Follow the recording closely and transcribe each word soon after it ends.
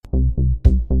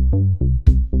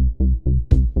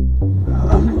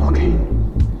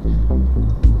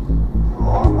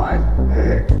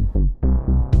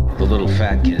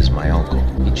that kid is my uncle.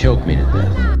 He choked me to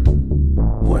death.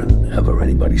 Whenever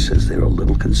anybody says they're a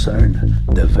little concerned,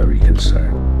 they're very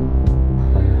concerned.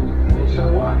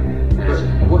 So what?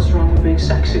 What's wrong with being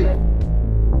sexy?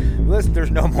 Listen,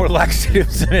 there's no more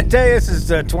laxatives in it. Today, this is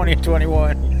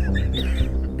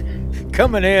 2021.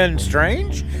 Coming in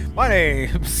strange. My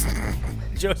name's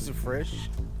Joseph Frisch.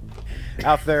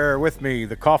 Out there with me,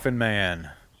 the Coffin Man.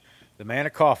 The man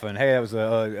of coffin. Hey, that was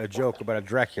a joke about a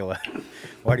Dracula.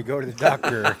 Why'd he go to the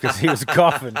doctor? Because he was a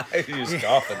coffin. He was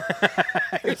coughing.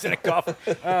 He was in a coffin.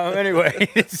 Anyway,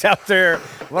 it's out there.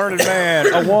 Learned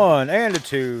man. A 1 and a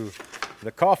 2.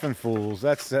 The Coffin Fools.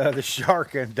 That's the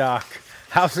Shark and Doc.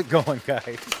 How's it going,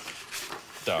 guys?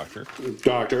 Doctor.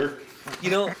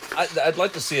 You know, I'd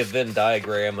like to see a Venn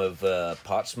diagram of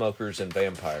pot smokers and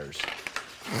vampires.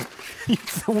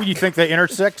 You think they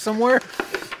intersect somewhere?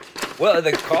 Well,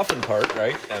 the coffin part,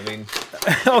 right? I mean,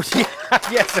 Oh yeah,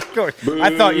 yes, of course.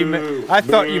 I thought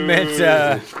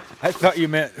you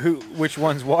meant which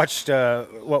ones watched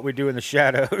What We Do in the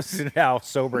Shadows and how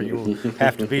sober you will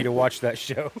have to be to watch that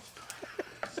show.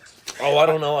 oh, I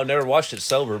don't know. I've never watched it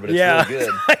sober, but it's really good.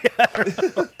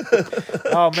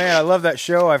 Oh man, I love that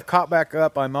show. I've caught back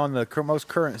up. I'm on the most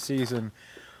current season,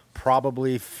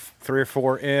 probably 3 or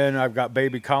 4 in. I've got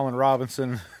baby Colin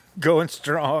Robinson going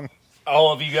strong.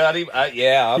 Oh, have you got him?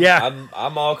 Yeah.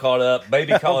 I'm all caught up.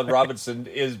 Baby Colin Robinson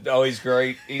he's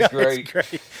great. He's great.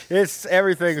 It's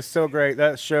everything is so great.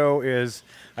 That show is,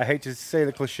 I hate to say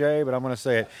the cliche, but I'm going to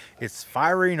say it. It's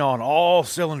firing on all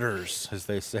cylinders, as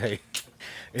they say.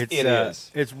 It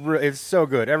is. It's so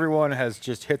good. Everyone has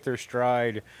just hit their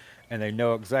stride, and they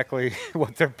know exactly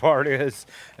what their part is,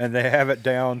 and they have it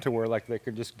down to where like they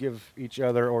can just give each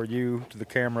other or you to the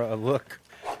camera a look,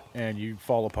 and you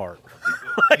fall apart.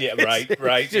 Yeah, right.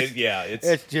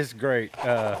 It's just great.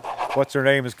 What's her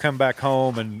name has come back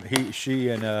home, and she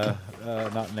and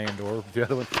not Nandor, the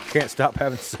other one can't stop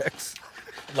having sex.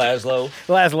 Laszlo,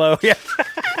 yeah.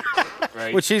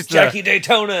 right. Which he's Jackie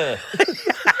Daytona.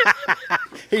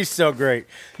 He's so great.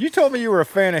 You told me you were a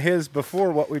fan of his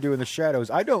before What We Do in the Shadows.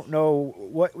 I don't know,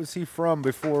 what was he from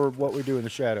before What We Do in the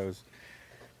Shadows?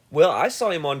 Well, I saw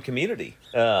him on Community.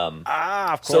 Of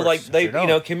course. So like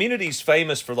Community's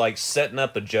famous for like setting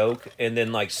up a joke, and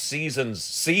then like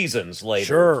seasons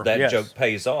later, joke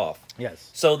pays off.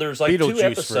 Yes. So there's like Beetlejuice, 2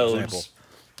 episodes.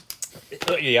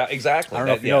 Yeah, exactly. I don't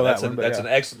know if you know that one, but that's an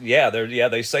excellent. Yeah,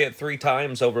 they say it 3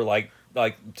 times over like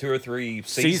 2 or 3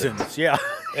 seasons. Yeah.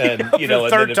 And the and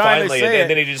third then time finally, they say and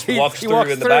then he just walks through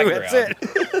in the background.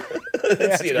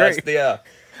 That's it. Yeah.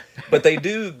 But they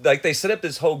do, like, they set up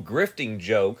this whole grifting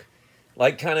joke,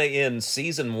 like, kind of in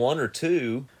season 1 or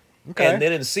 2. Okay. And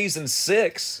then in season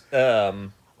 6,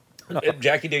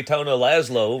 Jackie Daytona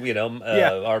Laszlo,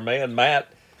 our man Matt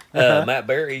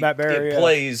Berry,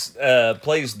 plays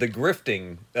the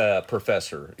grifting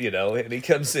professor, and he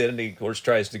comes in and he, of course,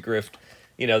 tries to grift,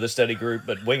 the study group,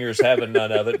 but Winger's having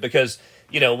none of it because,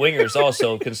 Wingers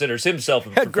also considers himself a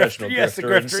professional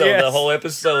grifter, and so the whole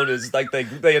episode is like they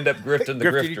end up grifting the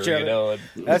grifter,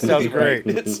 And that sounds great.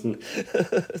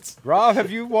 Rob,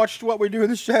 have you watched What We Do in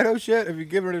the Shadows yet? Have you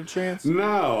given it a chance?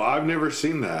 No, I've never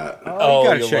seen that. Oh, you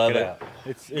gotta you'll check love it it. out.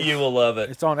 You will love it.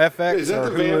 It's on FX. Is that the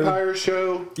Hulu. vampire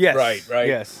show? Yes. Right.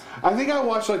 Yes. I think I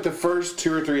watched like the first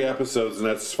 2 or 3 episodes, and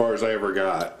that's as far as I ever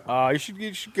got. You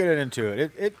should get into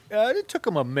it. It took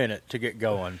them a minute to get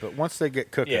going, but once they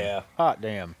get cooking, hot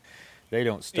damn, they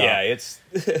don't stop. Yeah,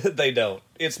 they don't.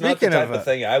 It's not the type of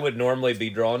thing I would normally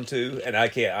be drawn to, and I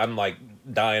can't. I'm like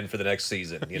dying for the next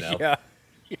season. Yeah.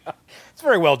 It's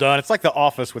very well done. It's like The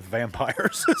Office with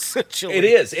vampires, essentially. It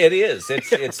is.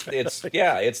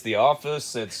 It's The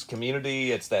Office. It's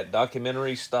Community. It's that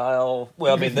documentary style.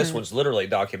 Well, I mean, this one's literally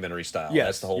documentary style. Yes,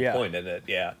 that's the whole point, isn't it?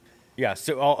 Yeah. Yeah.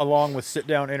 So along with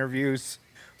sit-down interviews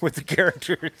with the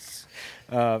characters.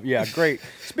 Great.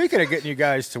 Speaking of getting you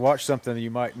guys to watch something that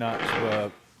you might not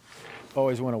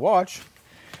always want to watch,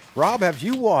 Rob, have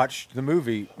you watched the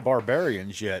movie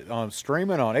Barbarians yet?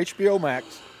 Streaming on HBO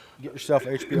Max. Get yourself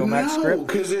an HBO Max script. No,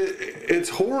 because it's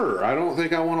horror. I don't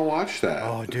think I want to watch that.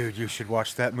 Oh, dude, you should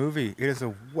watch that movie. It is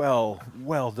a well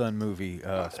done movie.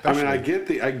 I mean, I get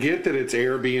that it's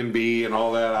Airbnb and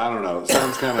all that. I don't know. It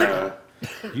sounds kind of.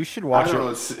 You should watch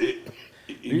it.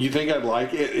 You think I'd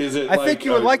like it? Is it? I think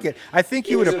you would like it. I think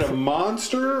you would. Is it a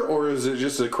monster or is it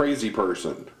just a crazy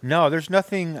person? No, there's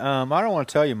nothing. I don't want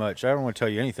to tell you much. I don't want to tell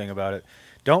you anything about it.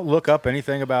 Don't look up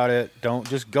anything about it. Don't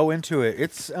just go into it.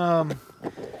 It's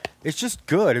just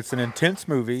good. It's an intense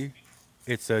movie.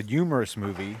 It's a humorous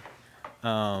movie.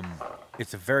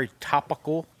 It's a very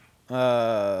topical,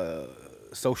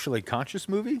 socially conscious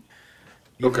movie,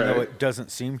 even though it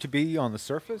doesn't seem to be on the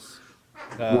surface.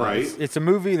 Right. It's a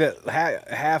movie that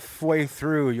halfway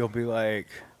through you'll be like,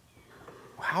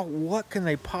 what can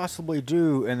they possibly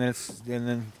do? And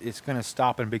then it's going to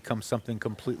stop and become something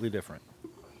completely different.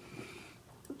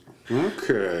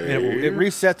 Okay. And it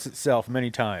resets itself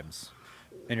many times,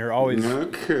 and you're always.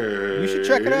 Okay. You should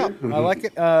check it out. I like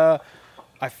it.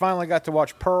 I finally got to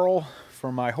watch Pearl.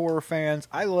 For my horror fans,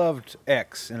 I loved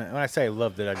X, and when I say I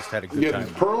loved it, I just had a good time.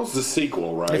 Pearl's the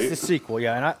sequel, right? It's the sequel,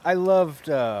 yeah. And I loved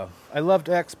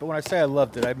X, but when I say I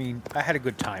loved it, I mean I had a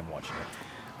good time watching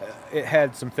it. It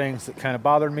had some things that kind of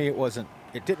bothered me.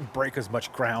 It didn't break as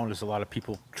much ground as a lot of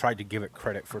people tried to give it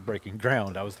credit for breaking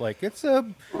ground. I was like, it's a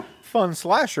fun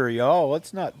slasher, y'all.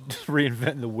 Let's not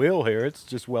reinvent the wheel here. It's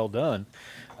just well done.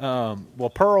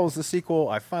 Well, Pearl's the sequel.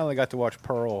 I finally got to watch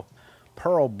Pearl.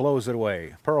 Pearl blows it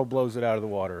away. Pearl blows it out of the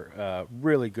water.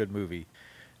 Really good movie.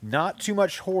 Not too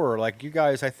much horror. Like you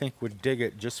guys, I think, would dig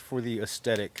it just for the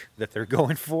aesthetic that they're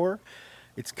going for.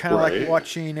 It's kind of like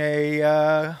watching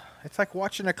a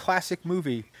classic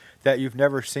movie that you've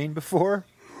never seen before.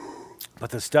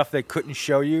 But the stuff they couldn't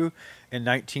show you in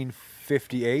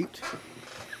 1958,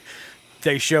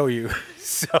 they show you.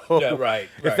 So Yeah, right.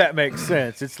 if that makes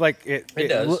sense, it's like it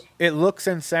does. It looks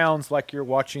and sounds like you're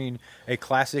watching a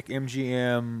classic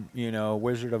MGM,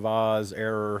 Wizard of Oz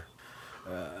era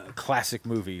classic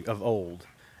movie of old,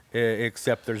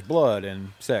 except there's blood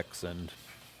and sex and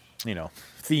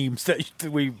themes that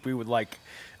we would like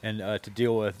and to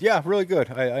deal with. Yeah, really good.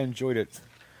 I enjoyed it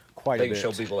quite a They bit.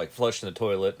 can show people like flushing the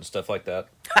toilet and stuff like that.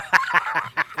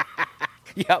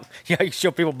 Yeah, you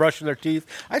show people brushing their teeth.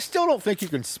 I still don't think you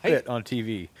can spit on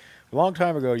TV. A long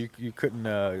time ago, you couldn't,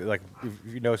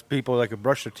 people that could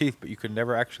brush their teeth, but you could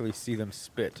never actually see them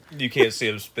spit. You can't see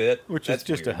them spit. Which That's is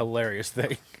just weird. a hilarious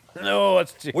thing. No,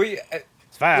 it's Where you,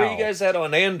 foul. where you guys at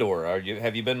on Andor?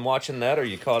 Have you been watching that? Are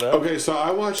you caught up? Okay, so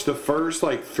I watched the first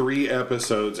 3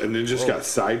 episodes and then just got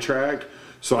sidetracked.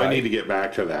 So I Right. need to get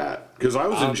back to that because I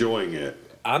was enjoying it.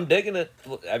 I'm digging it.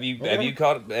 Have you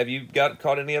caught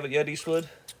any of it yet, Eastwood?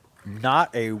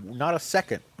 Not a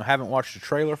second. I haven't watched a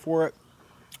trailer for it.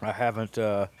 I haven't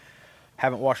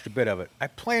watched a bit of it. I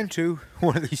plan to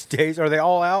one of these days. Are they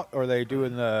all out? Or are they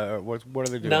doing what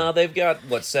are they doing? No, they've got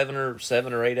seven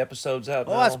or eight episodes out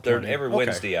now. that's They're plenty. every Okay.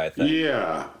 Wednesday, I think.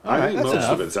 Yeah, All I right, think that's most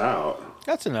enough. of it's out.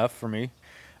 That's enough for me.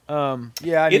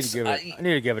 Yeah, I need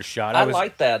to give it a shot. I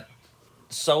like that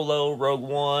Solo Rogue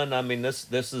One. I mean,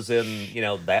 this is in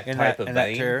that type of in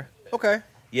vein. that tier. Okay.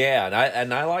 Yeah,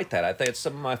 and I like that. I think it's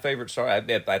some of my favorite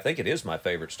I think it is my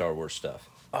favorite Star Wars stuff.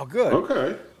 Oh, good.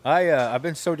 Okay. I've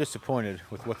been so disappointed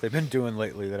with what they've been doing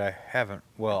lately that I haven't.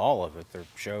 Well, all of it. Their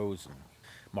shows and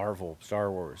Marvel,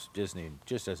 Star Wars, Disney,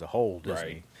 just as a whole,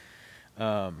 Disney.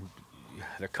 The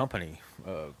company,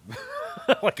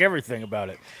 like everything about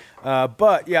it.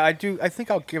 But yeah, I think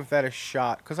I'll give that a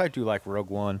shot because I do like Rogue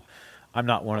One. I'm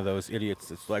not one of those idiots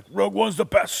that's like Rogue One's the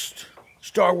best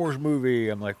Star Wars movie.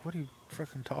 I'm like, what are you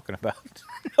freaking talking about?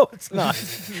 No, it's not.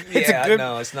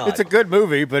 No, it's not. It's a good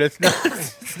movie, but it's not.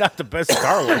 It's not the best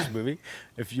Star Wars movie.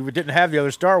 If you didn't have the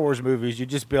other Star Wars movies, you'd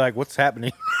just be like, "What's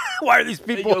happening? Why are these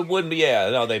people?" It wouldn't be. Yeah,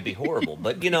 no, they'd be horrible.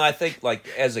 But I think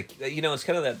as a it's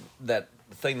kind of that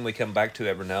thing we come back to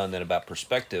every now and then about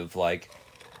perspective.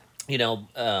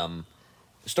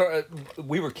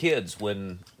 We were kids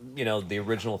when the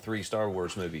original 3 Star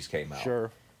Wars movies came out.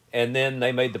 Sure. And then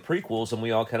they made the prequels, and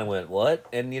we all kind of went, "What?"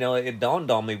 And it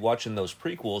dawned on me watching those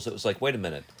prequels. It was like, wait a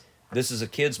minute, this is a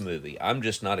kids movie. I'm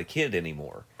just not a kid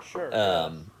anymore. Sure.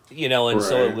 And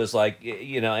so it was like,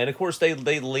 and of course they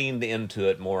leaned into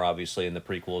it more obviously in the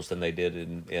prequels than they did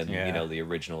in the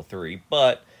original 3.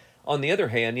 But on the other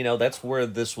hand, that's where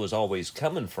this was always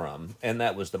coming from, and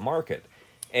that was the market.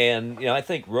 And I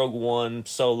think Rogue One,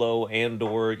 Solo,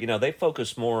 Andor, they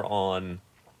focus more on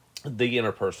the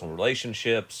interpersonal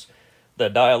relationships, the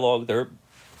dialogue.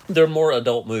 They're more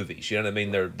adult movies. You know what I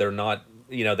mean? They're not.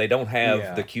 They don't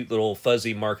have the cute little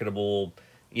fuzzy marketable,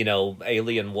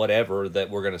 alien whatever that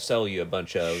we're going to sell you a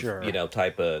bunch of. Sure.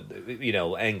 Type of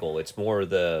angle. It's more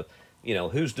the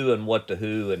who's doing what to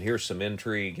who, and here's some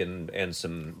intrigue and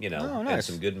some Oh, nice. and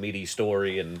some good meaty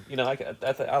story, and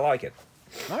I like it.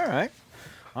 All right.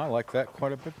 I like that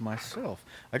quite a bit myself.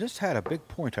 I just had a big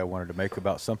point I wanted to make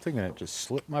about something, and it just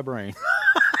slipped my brain.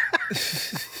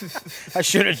 I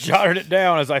should have jotted it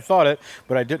down as I thought it,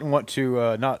 but I didn't want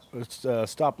to not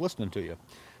stop listening to you.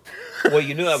 Well,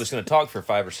 you knew I was going to talk for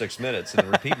 5 or 6 minutes and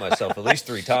repeat myself at least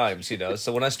 3 times,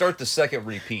 So when I start the second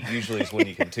repeat, usually is when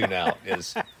you can tune out.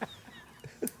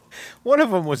 One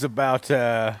of them was about.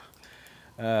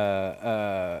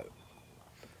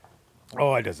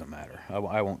 Oh, it doesn't matter.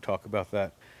 I won't talk about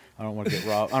that. I don't want to get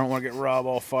Rob. I don't want to get Rob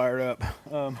all fired up.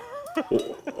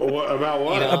 About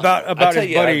what?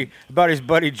 You know, about his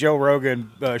buddy Joe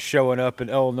Rogan showing up in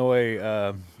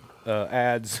Illinois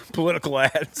ads, political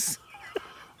ads.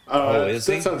 Is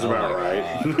he? That sounds Oh about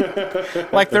my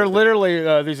right. Like they're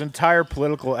literally these entire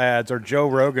political ads are Joe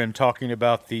Rogan talking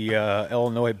about the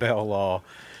Illinois bail law.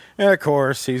 And of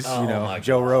course, he's my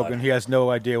Joe God. Rogan. He has no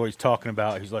idea what he's talking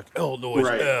about. He's like, Illinois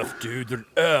Right. effed, dude. They're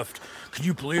effed. Can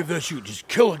you believe this? You could just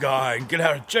kill a guy and get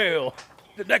out of jail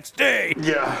the next day.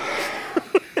 Yeah.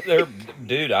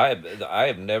 Dude, I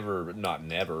have never, not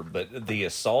never, but the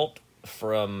assault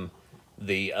from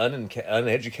the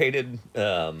uneducated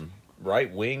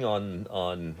right wing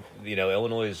on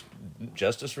Illinois'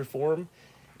 justice reform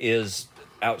is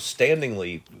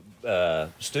outstandingly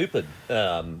stupid.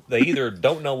 They either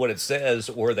don't know what it says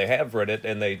or they have read it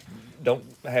and they don't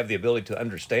have the ability to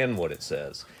understand what it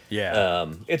says. Yeah.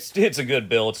 It's a good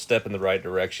bill. It's a step in the right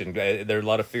direction. There's a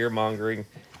lot of fear mongering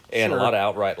and Sure. a lot of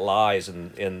outright lies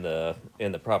in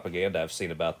the propaganda I've seen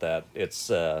about that.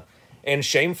 It's and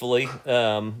shamefully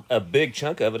a big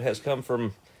chunk of it has come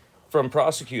from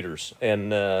prosecutors.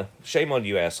 And shame on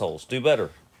you assholes. Do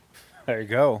better. There you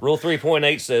go. Rule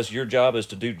 3.8 says your job is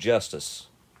to do justice.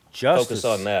 Justice. Focus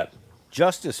on that.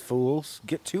 Justice, fools.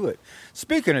 Get to it.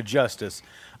 Speaking of justice,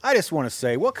 I just want to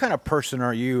say, what kind of person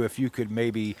are you if you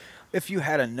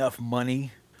had enough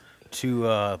money to,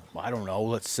 I don't know,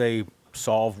 let's say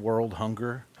solve world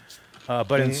hunger,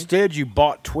 but instead you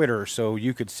bought Twitter so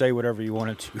you could say whatever you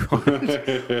wanted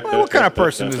to? Well, what kind of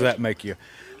person does that make you?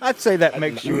 I'd say that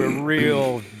makes you a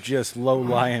real, just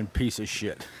low-lying piece of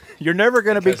shit. You're never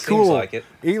going to be It seems cool. like it.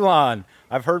 Elon,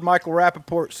 I've heard Michael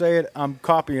Rappaport say it. I'm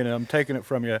copying it. I'm taking it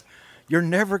from you. You're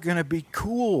never going to be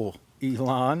cool,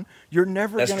 Elon. You're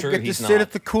never That's going to true, get to he's sit not.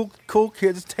 at the cool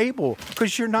kids' table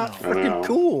because you're not freaking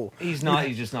cool. He's not.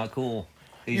 He's just not cool.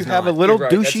 You have a little You're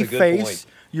right, that's douchey a good face. point.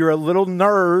 You're a little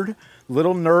nerd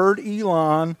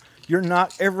Elon. You're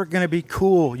not ever going to be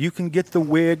cool. You can get the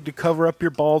wig to cover up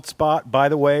your bald spot. By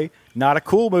the way, not a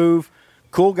cool move.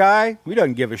 Cool guy, he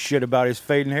doesn't give a shit about his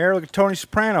fading hair. Look at Tony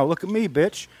Soprano. Look at me,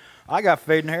 bitch. I got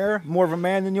fading hair. More of a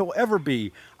man than you'll ever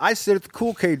be. I sit at the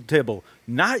cool kid table.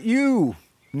 Not you.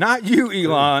 Not you,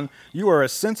 Elon. You are a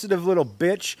sensitive little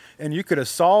bitch, and you could have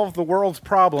solved the world's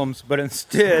problems, but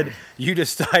instead you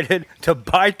decided to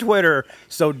buy Twitter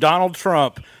so Donald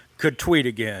Trump could tweet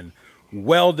again.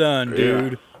 Well done,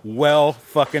 dude. Yeah. Well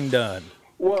fucking done.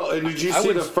 Well, and did you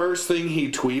see the first thing he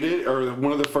tweeted, or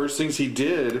one of the first things he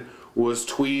did was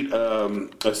tweet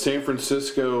a San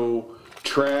Francisco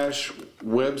trash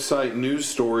website news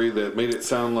story that made it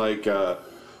sound like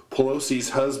Pelosi's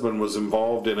husband was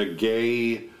involved in a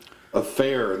gay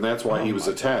affair, and that's why he was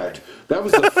attacked. That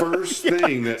was the first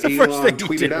thing that Elon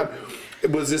tweeted out.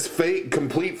 It was this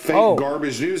complete fake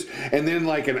garbage news, and then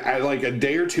like a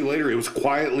day or two later, it was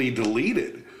quietly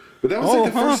deleted. But that was like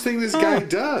the first thing this guy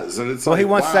does, and it's well, like, he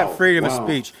wants that freedom of wow.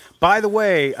 speech. By the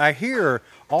way, I hear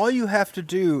all you have to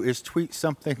do is tweet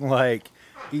something like,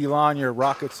 "Elon, your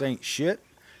rockets ain't shit,"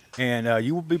 and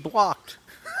you will be blocked.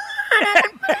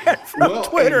 Well,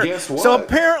 Twitter. and guess what? So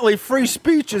apparently, free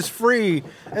speech is free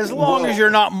as long as you're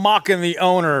not mocking the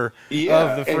owner of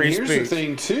the free and here's speech the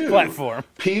thing too. platform.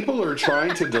 People are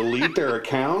trying to delete their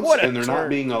accounts, What a and they're not turd.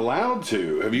 being allowed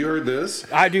to. Have you heard this?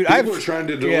 People are trying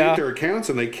to delete their accounts,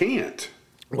 and they can't.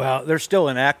 Well, they're still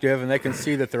inactive, and they can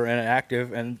see that they're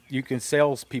inactive, and you can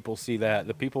salespeople see that.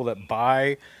 The people that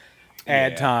buy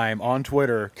ad time on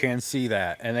Twitter can see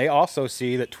that, and they also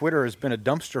see that Twitter has been a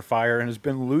dumpster fire and has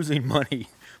been losing money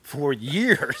for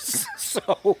years. So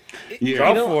go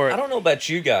for it. I don't know about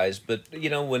you guys, but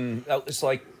when it's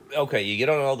like, okay, you get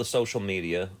on all the social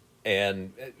media,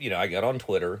 and I got on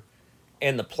Twitter,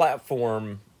 and the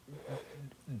platform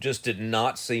just did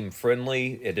not seem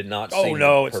friendly. It did not seem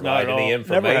to it's not provide at any all.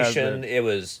 Never has information. been. It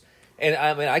was, and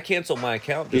I mean, I canceled my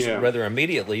account just rather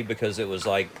immediately because it was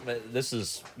like, this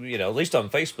is, at least on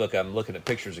Facebook, I'm looking at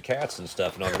pictures of cats and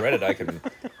stuff, and on Reddit, I can,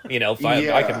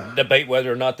 I can debate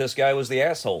whether or not this guy was the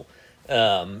asshole.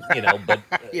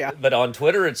 But on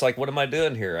Twitter, it's like, what am I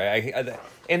doing here?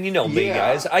 And me,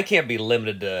 guys, I can't be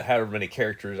limited to however many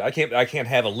characters. I can't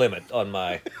have a limit on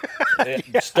my.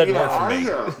 It doesn't work for me.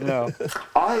 No.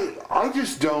 I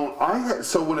just don't.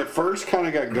 So when it first kind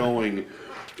of got going,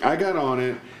 I got on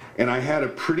it, and I had a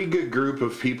pretty good group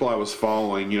of people I was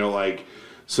following. Like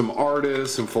some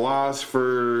artists, some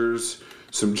philosophers,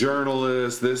 some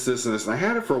journalists, this, and this. And I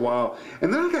had it for a while,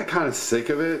 and then I got kind of sick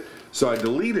of it, so I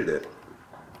deleted it.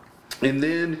 And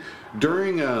then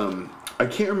during, I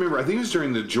can't remember, I think it was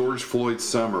during the George Floyd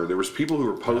summer, there was people who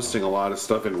were posting a lot of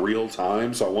stuff in real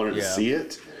time, so I wanted to see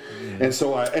it. And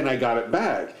so I got it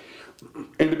back.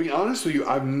 And to be honest with you,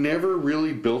 I've never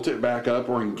really built it back up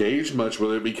or engaged much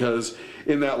with it because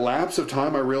in that lapse of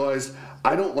time, I realized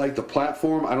I don't like the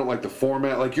platform. I don't like the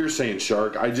format. Like you're saying,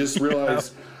 Shark, I just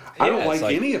realized I don't like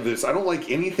any of this. I don't like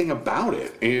anything about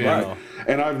it.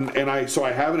 And so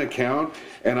I have an account,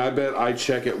 and I bet I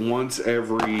check it once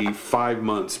every 5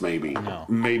 months, maybe.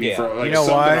 Maybe for like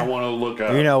something I want to look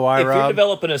up. You know why, if Rob? you're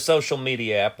developing a social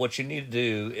media app, what you need to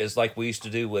do is like we used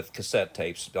to do with cassette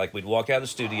tapes. Like we'd walk out of the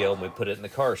studio and we'd put it in the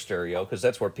car stereo because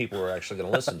that's where people were actually going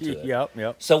to listen to it.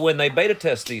 Yep. So when they beta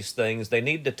test these things, they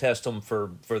need to test them for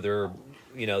their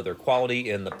their quality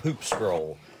in the poop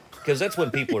scroll. Because that's when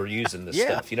people are using this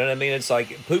stuff. You know what I mean? It's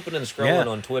like pooping and scrolling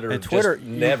on Twitter. And Twitter just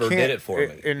never did it for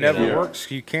me. It never works.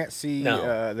 You can't see.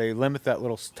 No. They limit that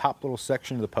top little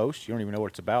section of the post. You don't even know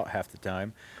what it's about half the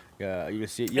time. You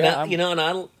just see it. Yeah,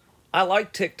 and I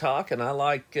like TikTok and I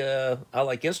like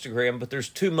Instagram, but there's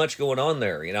too much going on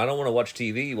there. I don't want to watch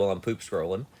TV while I'm poop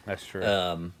scrolling. That's true.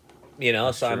 That's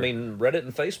true. I mean, Reddit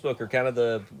and Facebook are kind of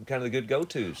the good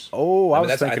go-tos. Oh,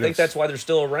 I think that's why they're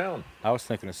still around. I was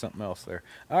thinking of something else there.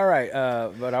 All right,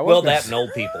 but I was and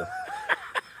old people.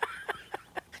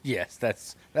 Yes,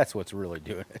 that's what's really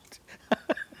doing it.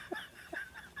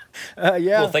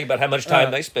 Yeah. Well, think about how much time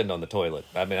they spend on the toilet.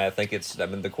 I mean,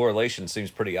 the correlation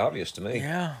seems pretty obvious to me.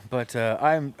 Yeah, but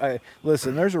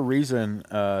listen. There's a reason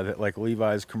that like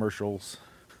Levi's commercials,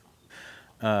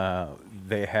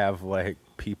 they have like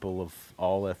people of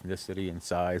all ethnicity and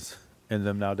size in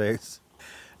them nowadays.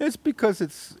 It's because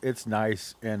it's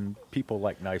nice and people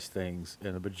like nice things,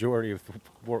 and the majority of the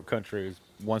world countries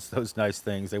wants those nice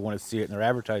things. They want to see it in their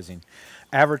advertising.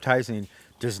 Advertising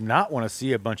does not want to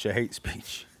see a bunch of hate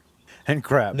speech and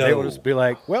crap. No. They will just be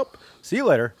like, "Well, see you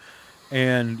later."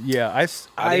 And yeah,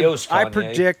 I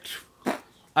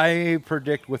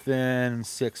predict within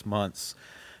 6 months,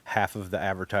 half of the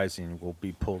advertising will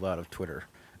be pulled out of Twitter,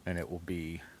 and it will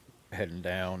be heading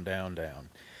down, down, down.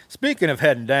 Speaking of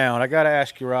heading down, I got to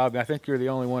ask you, Rob. I think you're the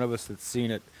only one of us that's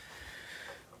seen it.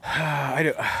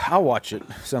 I'll watch it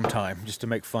sometime just to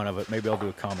make fun of it. Maybe I'll do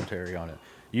a commentary on it.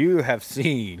 You have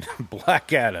seen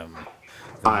Black Adam.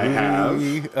 I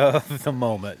have. Of the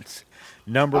moment.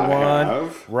 Number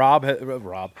one, Rob.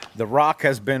 The Rock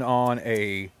has been on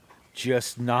a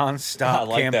just nonstop I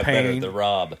like campaign. That better, the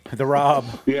Rob. The Rob.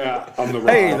 Yeah, I'm the Rob.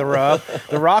 Hey, the Rob.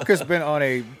 The Rock has been on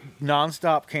a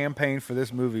nonstop campaign for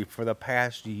this movie for the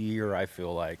past year. I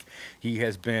feel like he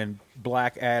has been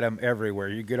Black Adam everywhere.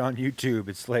 You get on YouTube,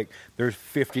 it's like there's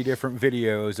 50 different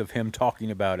videos of him talking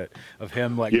about it, of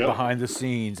him behind the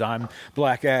scenes. I'm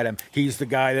Black Adam. He's the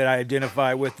guy that I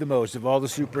identify with the most of all the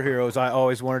superheroes. I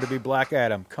always wanted to be Black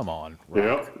Adam. Come on,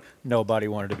 Rock. Yep. Nobody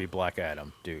wanted to be Black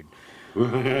Adam, dude.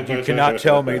 You cannot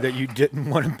tell me that you didn't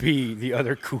want to be the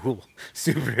other cool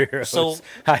superheroes. So,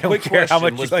 I don't quick care question, how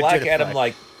much was you Black identify.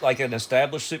 Adam like an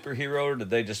established superhero, or did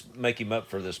they just make him up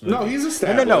for this movie? No, he's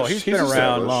established. No. He's been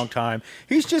around a long time.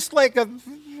 He's just like a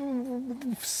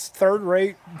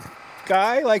third-rate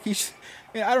guy. Like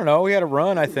I don't know. He had a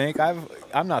run, I think. I'm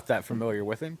not that familiar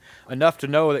with him enough to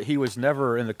know that he was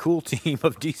never in the cool team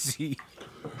of DC.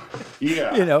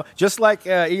 Yeah. Just like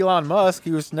Elon Musk,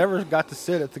 he was never got to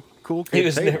sit at the cool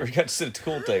kid table. Never got to sit at the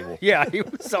cool table. Yeah, he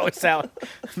was always out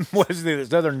with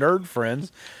his other nerd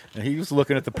friends, and he was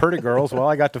looking at the pretty girls while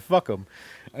I got to fuck them.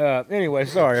 Anyway,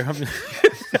 sorry.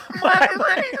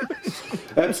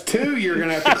 That's two you're going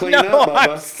to have to clean up, Bubba.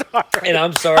 I'm sorry. And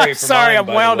I'm sorry for mine, I'm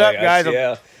by wound the way. up, guys.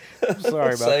 Yeah. I'm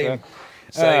sorry about that.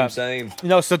 Same.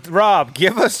 So Rob,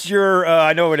 give us your.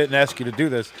 I know we didn't ask you to do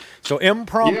this, so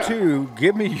impromptu. Yeah.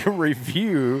 Give me your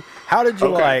review. How did you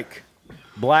like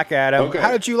Black Adam? Okay.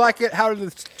 How did you like it? How did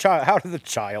the child?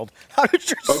 How did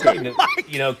your son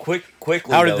like?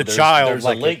 Quickly. How did the child There's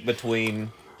like a link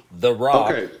between The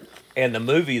Rock and the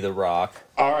movie The Rock.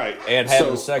 All right. And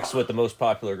having sex with the most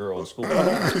popular girl in school.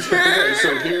 Okay,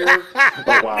 so here.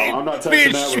 Oh, wow. I'm not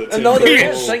touching that with a 10. No,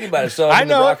 there is. Think about it. So I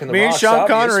know. The Rock and the Me and Rock's Sean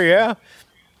obvious, Connery, yeah.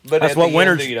 But that's at what the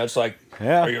winners. End, it's like,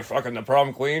 are you fucking the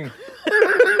prom queen?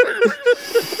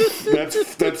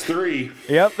 That's three.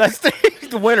 Yep, that's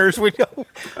the winners. We know.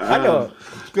 I know.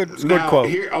 Good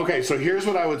quote. So here's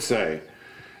what I would say.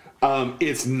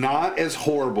 It's not as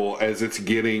horrible as it's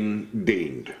getting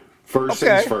deemed. First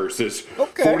things first. It's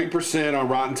 40% on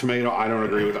Rotten Tomato. I don't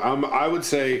agree with it. I would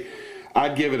say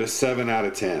I'd give it a 7 out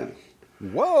of 10.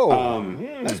 Whoa.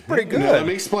 That's pretty good. Now, let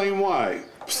me explain why.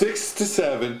 6 to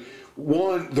 7.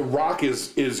 One, The Rock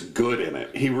is good in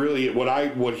it. He really what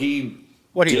he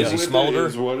does he smolder?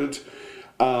 Is what it's.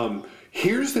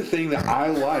 Here's the thing that I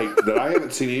like that I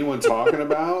haven't seen anyone talking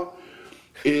about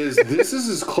is this is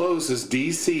as close as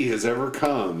DC has ever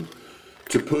come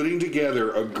to putting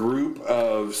together a group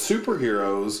of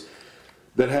superheroes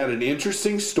that had an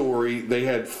interesting story. They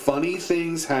had funny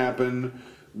things happen.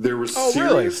 There was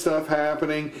serious stuff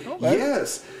happening. Okay.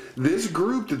 Yes. This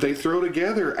group that they throw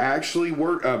together actually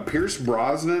worked. Pierce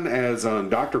Brosnan as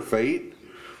Dr. Fate.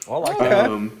 I like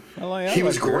that. He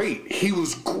was great. He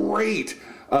was great.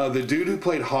 The dude who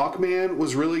played Hawkman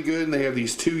was really good, and they have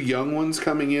these two young ones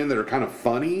coming in that are kind of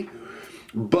funny.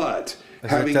 But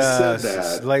having said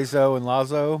that, Lazo and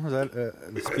Lazo, is that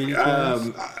the Speedy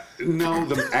Twins? No,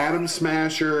 the Atom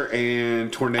Smasher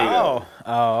and Tornado.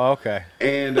 Oh, okay.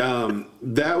 And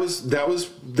that was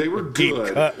they were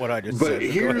good. Cut what I just said. But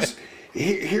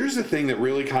here's the thing that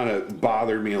really kind of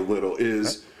bothered me a little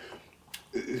is,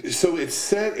 so it's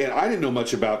set, and I didn't know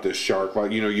much about this shark.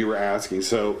 Like you were asking,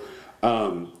 so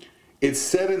it's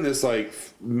set in this like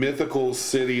mythical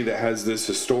city that has this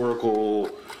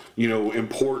historical,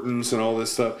 importance and all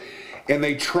this stuff. And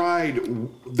they tried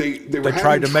to make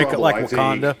it like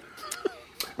Wakanda.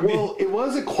 Well, it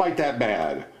wasn't quite that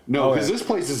bad. No, because this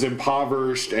place is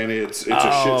impoverished and it's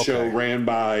a shit show ran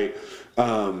by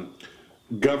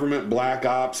government black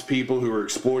ops people who are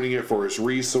exploiting it for its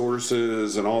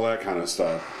resources and all that kind of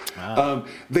stuff. Wow.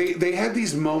 They had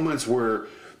these moments where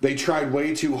they tried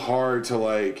way too hard to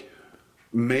like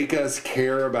make us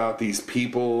care about these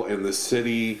people in the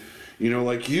city.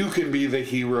 Like you can be the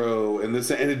hero and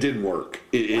it didn't work.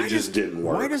 It just didn't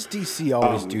work. Why does DC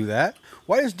always do that?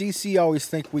 Why does DC always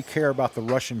think we care about the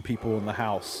Russian people in the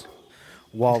house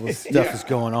while this stuff is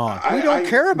going on? We don't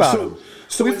care about them.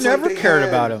 So we've never cared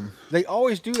about them. They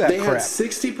always do that. They had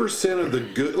 60% of the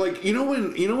good. Like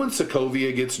when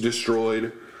Sokovia gets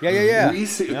destroyed. Yeah.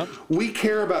 We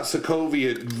care about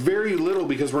Sokovia very little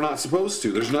because we're not supposed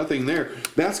to. There's nothing there.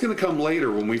 That's going to come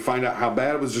later when we find out how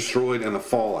bad it was destroyed and the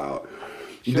fallout.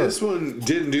 Sure. This one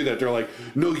didn't do that. They're like,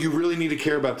 no, you really need to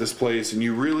care about this place and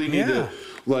you really need to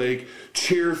like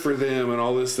cheer for them and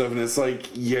all this stuff. And it's like,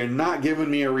 you're not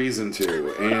giving me a reason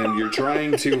to, and you're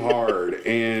trying too hard.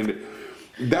 And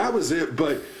that was it.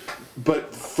 But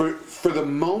for the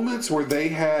moments where they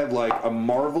had like a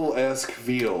Marvel-esque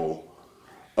feel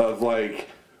of like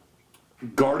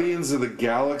Guardians of the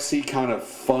Galaxy kind of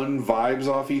fun vibes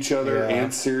off each other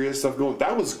and serious stuff going,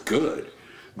 that was good.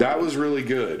 That was really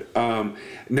good.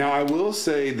 Now I will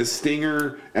say the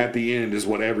stinger at the end is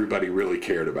what everybody really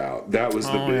cared about. That was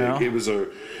the big. Yeah. It was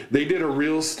they did a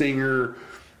real stinger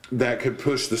that could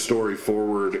push the story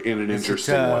forward in an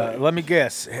interesting way. Let me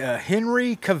guess.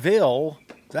 Henry Cavill.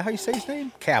 Is that how you say his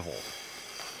name? Cavill.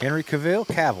 Henry Cavill.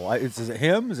 Is it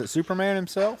him? Is it Superman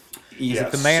himself? Yes,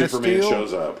 is it the Man Superman of Steel?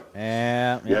 shows up.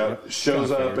 Yeah,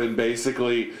 shows up and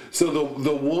basically, so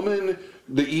the woman,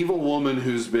 the evil woman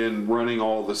who's been running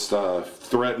all the stuff,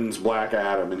 threatens Black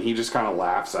Adam, and he just kind of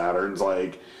laughs at her and's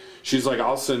like, she's like,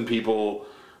 I'll send people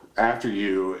after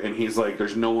you, and he's like,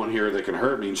 there's no one here that can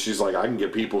hurt me, and she's like, I can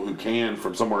get people who can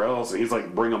from somewhere else, and he's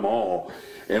like, bring them all,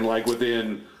 and like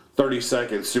within 30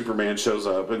 seconds, Superman shows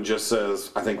up and just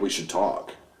says, I think we should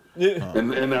talk. Yeah.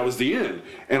 And that was the end.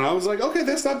 And I was like, okay,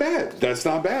 that's not bad.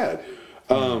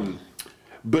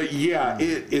 But yeah,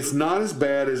 it's not as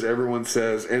bad as everyone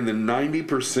says, and the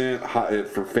 90% high,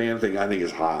 for fan thing I think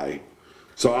is high.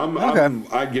 So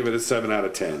I'd give it a 7 out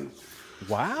of 10.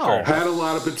 Wow. Had a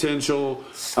lot of potential.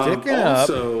 Sticking up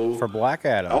for Black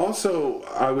Adam. Also,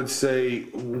 I would say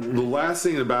the last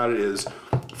thing about it is,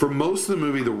 for most of the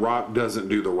movie, The Rock doesn't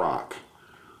do The Rock.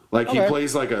 Like he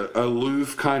plays like a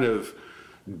aloof kind of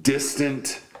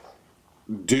distant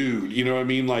dude, you know what I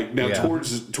mean? Like now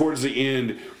towards the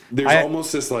end, there's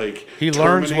almost this like he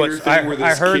learns what I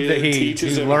heard that he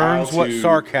learns what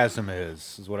sarcasm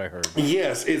is what I heard.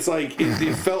 Yes, it's like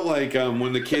it felt like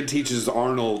when the kid teaches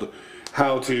Arnold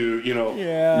how to,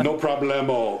 no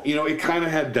problemo. It kind of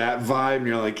had that vibe, and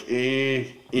you're like,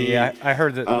 Yeah, I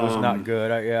heard that it was not good.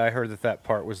 I heard that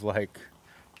part was like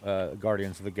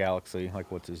Guardians of the Galaxy,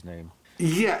 like what's his name?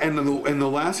 Yeah, and the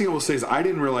last thing I will say is I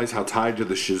didn't realize how tied to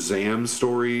the Shazam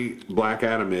story Black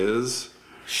Adam is.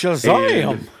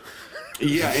 Shazam!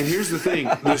 And here's the thing: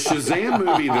 the Shazam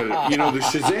movie, the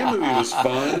Shazam movie was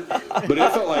fun, but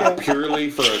it felt like purely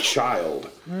for a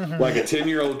child, like a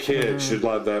 10-year-old kid should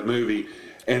love that movie.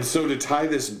 And so to tie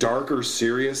this darker,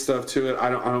 serious stuff to it, I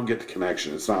don't get the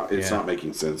connection. It's not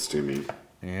making sense to me.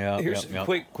 Yeah. Here's a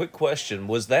quick question: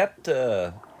 Was that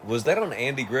on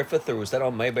Andy Griffith or was that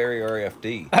on Mayberry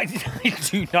RFD? I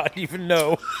do not even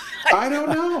know. I don't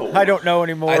know. I don't know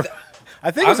anymore. I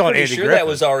think it was on Andy Griffith. I'm sure that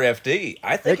was RFD.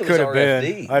 I think it was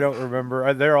RFD. I don't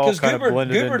remember. They're all kind of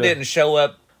blended Goober into didn't show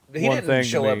up. He one didn't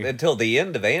show up until the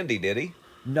end of Andy, did he?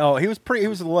 No, he was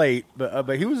late,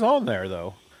 but he was on there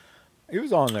though. He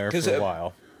was on there for a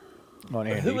while. on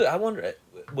Andy. I wonder,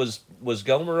 was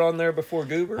Gomer on there before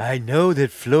Goober? I know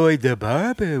that Floyd the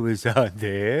Barber was on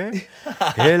there.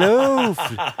 Hello,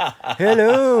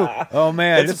 hello. Oh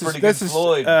man, That's a pretty good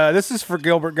Floyd. This is for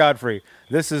Gilbert Godfrey.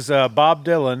 This is Bob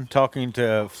Dylan talking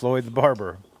to Floyd the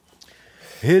Barber.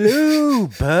 Hello,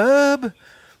 Bob.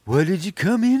 What did you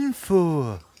come in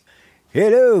for?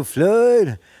 Hello,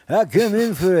 Floyd. I come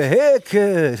in for a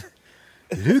haircut.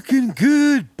 Looking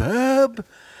good, Bob.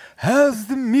 How's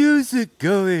the music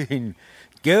going?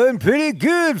 Going pretty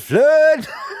good, Floyd.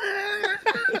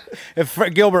 If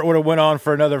Gilbert would have went on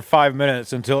for another 5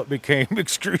 minutes until it became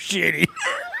excruciating.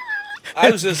 I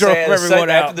was just Drove saying, everyone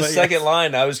after out, the but second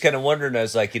line, I was kind of wondering. I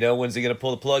was like, when's he going to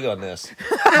pull the plug on this?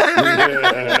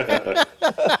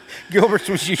 Gilbert's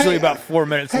was usually about 4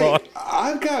 minutes long.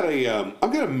 I've got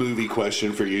a movie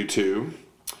question for you two.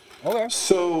 Okay.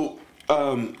 So,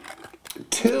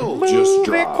 Till just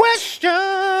dropped. Question.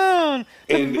 And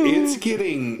it's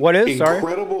getting What is?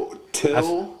 incredible. Sorry?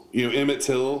 Till, Emmett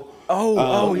Till.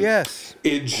 Oh, yes.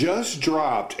 It just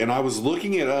dropped, and I was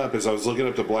looking it up as I was looking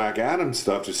up the Black Adam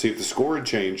stuff to see if the score had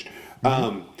changed.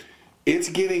 It's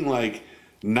getting like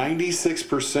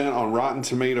 96% on Rotten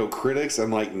Tomato critics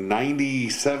and like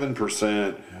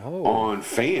 97% on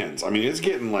fans. I mean, it's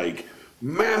getting like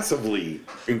massively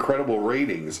incredible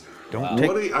ratings. I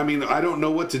don't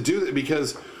know what to do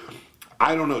because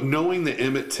I don't know. Knowing the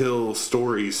Emmett Till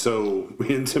story so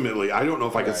intimately, I don't know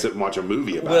if I could sit and watch a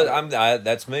movie about it.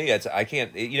 That's me. I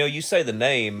can't. You say the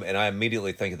name, and I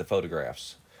immediately think of the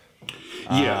photographs.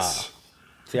 Yes.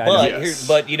 See, I know.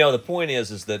 But the point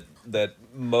is that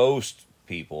most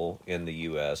people in the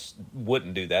U.S.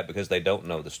 wouldn't do that because they don't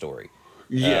know the story.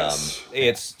 Yes.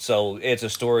 It's a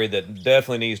story that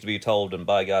definitely needs to be told, and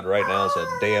by God, right now is a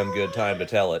damn good time to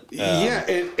tell it.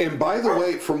 And by the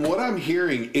way, from what I'm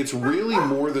hearing, it's really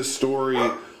more the story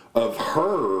of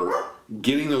her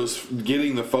getting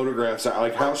the photographs out,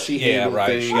 like how she handled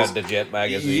things. She got the Jet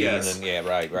magazine, yes. and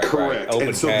right. Correct. Open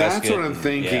and so casket, that's what I'm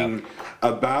thinking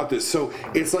about this. So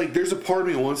it's like there's a part of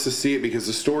me that wants to see it because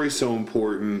the story's so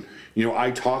important.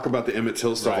 I talk about the Emmett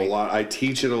Till stuff a lot. I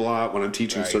teach it a lot when I'm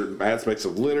teaching certain aspects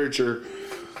of literature.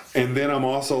 And then I'm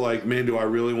also like, man, do I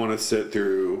really want to sit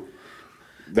through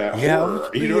that horror?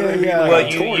 You know what I mean? Yeah. Well,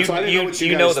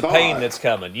 you know the pain that's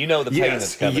coming. You know the pain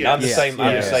that's coming. Yes, I'm the same.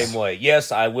 I'm the same way.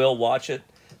 Yes, I will watch it,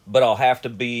 but I'll have to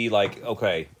be like,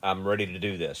 okay, I'm ready to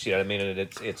do this. You know what I mean? And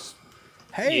it's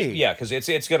because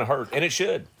it's going to hurt, and it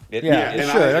should. It should.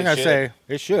 I'm going to say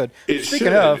it should.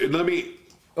 Speaking of,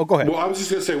 go ahead. Well, I was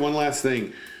just going to say one last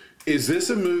thing. Is this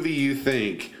a movie you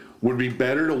think would be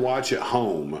better to watch at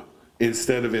home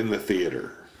instead of in the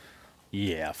theater?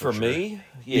 Yeah, for sure. me.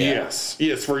 Yeah.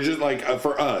 Yes, for just like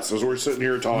for us as we're sitting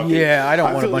here talking. Yeah, I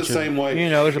don't want a feel bunch the same way.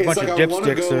 There's a bunch of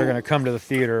dipsticks that are going to come to the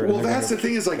theater. Well, that's the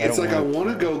thing. Is like I want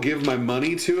to go give my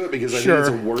money to it because I think it's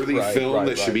a worthy film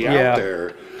that should be out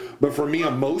there. But for me,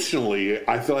 emotionally,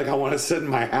 I feel like I want to sit in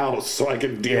my house so I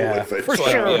can deal with it. For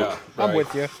sure. I'm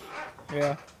with you.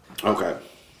 Yeah. Okay.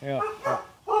 Yeah.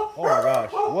 Oh my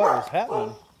gosh, what is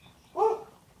happening?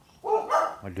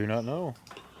 I do not know.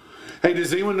 Hey,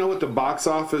 does anyone know what the box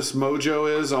office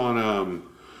mojo is on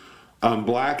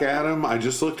Black Adam? I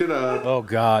just looked it up. Oh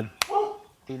God.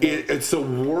 It's so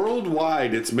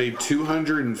worldwide. It's made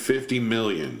 $250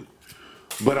 million,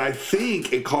 but I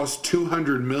think it cost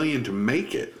 $200 million to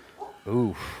make it.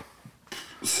 Ooh.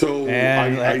 So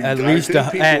at least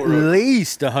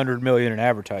 $100 million in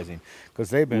advertising because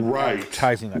they've been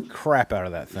advertising the crap out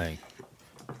of that thing.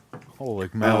 Holy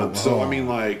cow! I mean,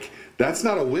 like that's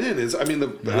not a win. That's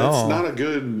not a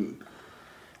good.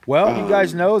 Well, you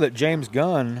guys know that James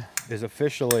Gunn is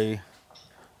officially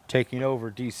taking over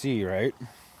DC, right?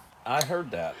 I heard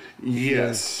that.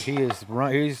 Yes, he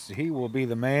will be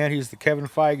the man. He's the Kevin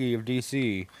Feige of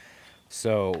DC.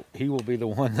 So he will be the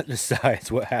one that decides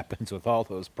what happens with all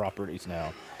those properties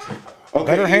now. Okay,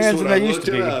 better hands than they used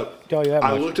to be. Tell you that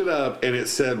much. I looked it up, and it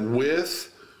said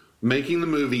with making the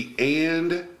movie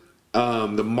and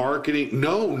the marketing.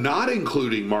 No, not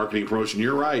including marketing promotion.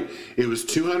 You're right. It was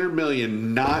 $200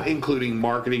 million, not including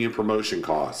marketing and promotion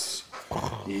costs.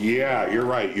 Yeah, you're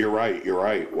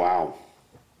right. Wow.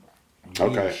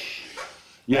 Okay.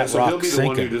 Yeah, so he'll be the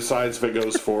one who decides if it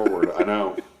goes forward. I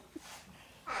know.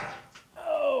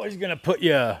 Oh, he's gonna put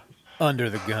you under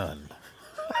the gun.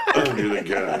 Under the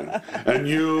gun, and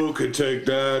you can take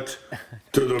that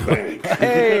to the bank.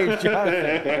 Hey,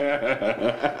 Jonathan.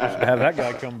 Should have that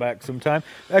guy come back sometime.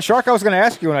 Shark, I was going to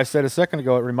ask you when I said a second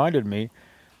ago. It reminded me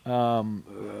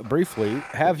briefly.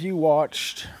 Have you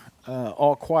watched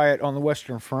All Quiet on the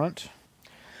Western Front?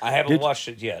 I haven't watched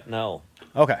it yet. No.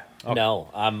 Okay. No,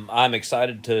 I'm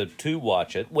excited to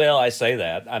watch it. Well, I say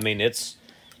that. I mean, it's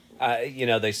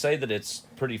they say that it's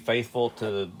pretty faithful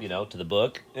to to the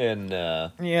book, and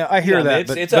Yeah, I hear that.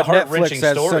 It's but a heart-wrenching Netflix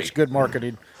has story. such good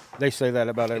marketing. They say that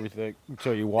about everything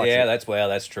until you watch Yeah, it.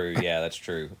 that's true. Yeah, that's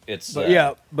true. It's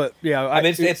But I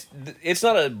mean, it's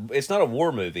not a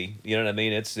war movie. You know what I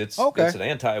mean? It's Okay. it's an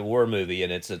anti-war movie,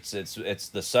 and it's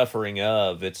the suffering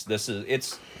of it's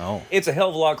a hell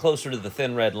of a lot closer to the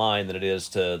Thin Red Line than it is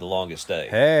to The Longest Day.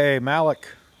 Hey, Malik,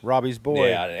 Robbie's boy.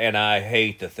 Yeah, and I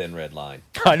hate the Thin Red Line.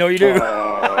 I know you do.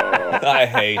 I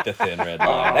hate the Thin Red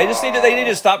Line. They need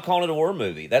to stop calling it a war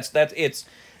movie. That's it's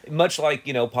much like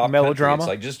pop Melodrama?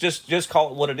 country. It's like just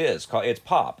call it what it is. It's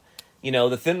pop.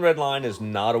 The Thin Red Line is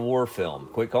not a war film.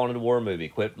 Quit calling it a war movie.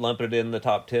 Quit lumping it in the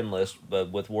top 10 list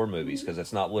with war movies because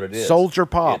that's not what it is. Soldier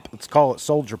pop. Let's call it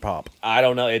soldier pop. I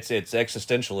don't know. It's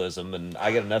existentialism, and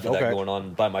I get enough of that going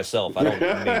on by myself. I don't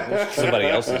need somebody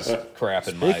else's crap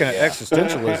in my. Speaking of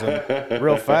existentialism,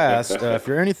 real fast, if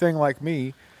you're anything like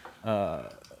me,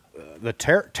 the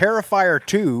Terrifier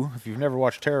 2, if you've never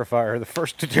watched Terrifier, the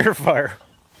first Terrifier,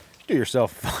 do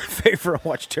yourself a favor and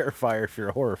watch Terrifier if you're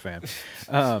a horror fan.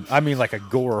 I mean, like a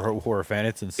gore horror fan.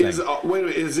 It's insane. Wait a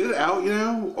minute, is it out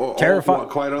now? Terrifier.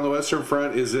 Quiet on the Western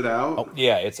Front, is it out? Oh.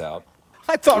 Yeah, it's out.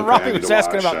 I thought Okay, I Robbie need was to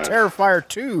asking watch about that. Terrifier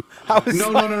 2.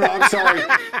 No, I'm sorry.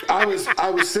 I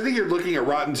was sitting here looking at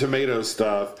Rotten Tomatoes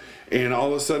stuff, and all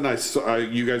of a sudden I saw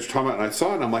you guys were talking about it, and I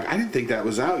saw it, and I'm like, I didn't think that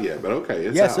was out yet, but okay,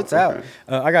 it's out. Yes, it's out. Okay.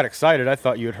 I got excited. I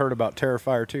thought you had heard about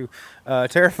Terrifier 2.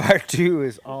 Terrifier 2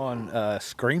 is on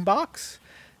Screambox.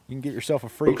 You can get yourself a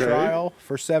free trial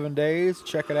for 7 days.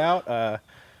 Check it out.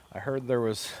 I heard there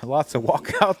was lots of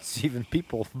walkouts, even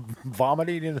people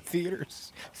vomiting in the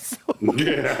theaters. So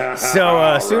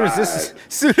as soon as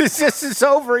this is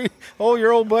over,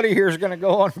 your old buddy here is going to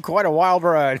go on quite a wild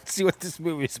ride and see what this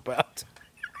movie's about.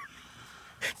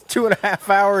 2.5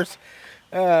 hours,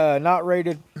 not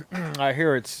rated. I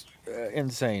hear it's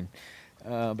insane.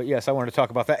 But yes, I wanted to talk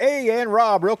about that. Hey, and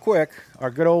Rob, real quick,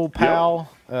 our good old pal,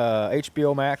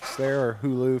 HBO Max there, or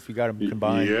Hulu if you got them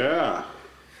combined. Yeah.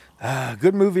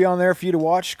 Good movie on there for you to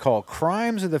watch called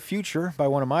Crimes of the Future by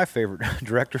one of my favorite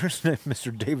directors,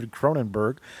 Mr. David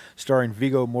Cronenberg, starring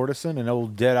Viggo Mortensen and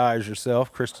old Dead Eyes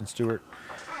yourself, Kristen Stewart.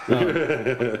 You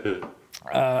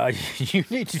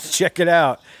need to check it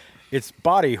out. It's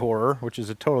body horror, which is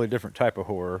a totally different type of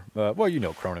horror. Well, you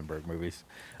know Cronenberg movies.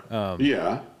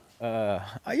 Yeah.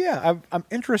 I'm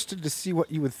interested to see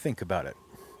what you would think about it.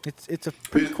 It's a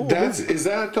pretty cool movie. Is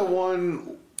that the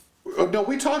one? Oh, no,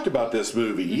 we talked about this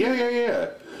movie. Yeah.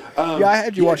 I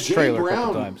had you watch the trailer a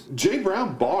couple times. Jay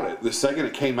Brown bought it the second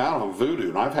it came out on Vudu,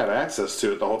 and I've had access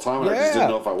to it the whole time, and I just didn't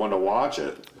know if I wanted to watch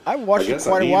it. I watched it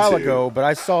quite a while ago, but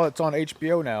I saw it's on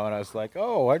HBO now, and I was like,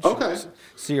 I should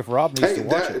see if Rob needs to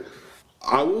watch it.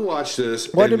 I will watch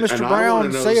this. What did Mr.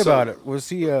 Brown say about it? Was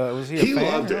he a fan? He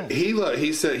loved it.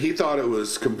 He said he thought it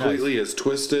was completely as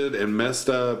twisted and messed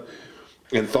up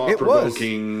and thought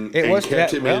provoking. It was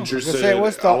kept him interested. It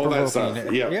was thought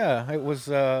provoking. Yeah, it was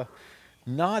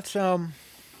not a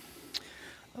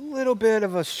little bit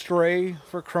of a stray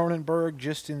for Cronenberg,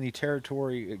 just in the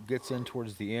territory it gets in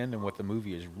towards the end and what the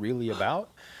movie is really about.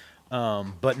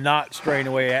 But not straying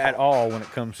away at all when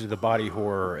it comes to the body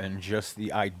horror, and just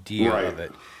the idea of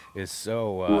it is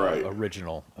so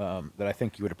original that I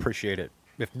think you would appreciate it,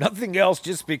 if nothing else,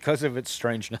 just because of its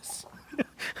strangeness.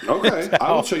 Okay,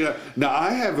 I will check it out. Now,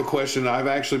 I have a question I've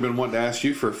actually been wanting to ask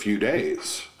you for a few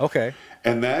days. Okay.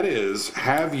 And that is,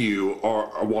 have you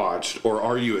watched, or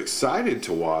are you excited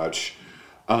to watch,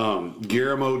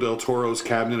 Guillermo del Toro's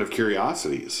Cabinet of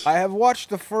Curiosities? I have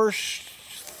watched the first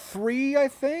 3, I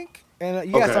think. And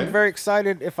yes, I'm very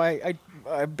excited. If I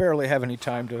barely have any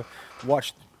time to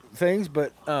watch things,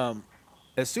 but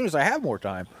as soon as I have more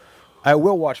time, I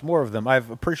will watch more of them. I've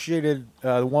appreciated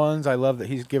the ones. I love that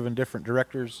he's given different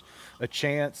directors a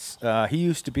chance. He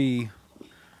used to be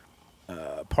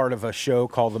part of a show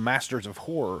called The Masters of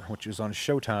Horror, which was on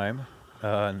Showtime.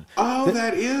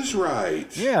 That is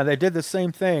right. Yeah, they did the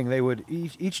same thing. They would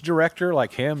each director,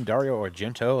 like him, Dario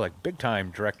Argento, like big time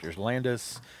directors,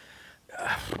 Landis.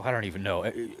 I don't even know.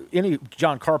 Any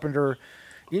John Carpenter,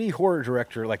 any horror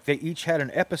director, like they each had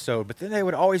an episode, but then they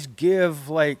would always give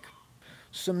like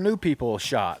some new people a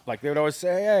shot. Like they would always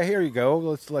say, "Yeah, here you go.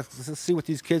 Let's see what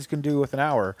these kids can do with an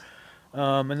hour."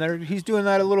 And he's doing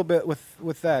that a little bit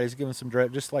with that. He's giving some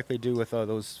just like they do with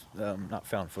those not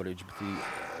found footage, but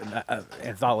the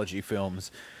anthology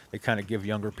films. They kind of give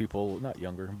younger people, not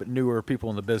younger, but newer people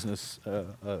in the business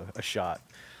a shot.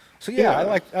 So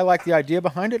I like the idea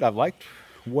behind it. I've liked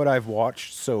what I've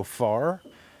watched so far.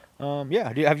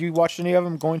 Yeah. Have you watched any of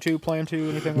them? Plan to,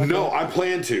 anything like that? No, I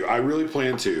plan to. I really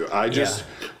plan to. I just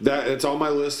it's on my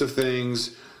list of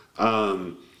things.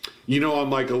 I'm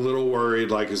like a little worried.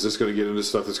 Like, is this going to get into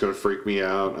stuff that's going to freak me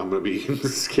out? I'm going to be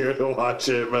scared to watch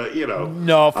it. But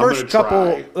no.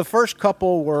 The first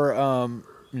couple were.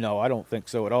 No, I don't think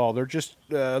so at all. They're just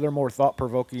they're more thought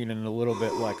provoking and a little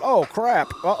bit like, oh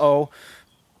crap,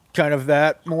 kind of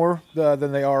that more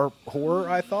than they are horror.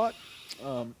 I thought.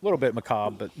 A little bit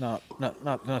macabre, but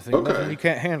nothing you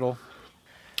can't handle.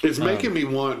 It's making me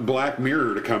want Black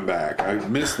Mirror to come back. I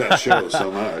missed that show so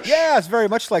much. Yeah, it's very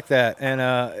much like that, and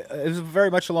it was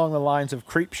very much along the lines of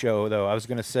Creep Show. Though I was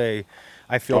going to say,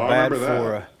 I feel bad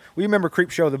for. You remember Creep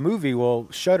Show the movie? Well,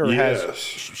 Shudder has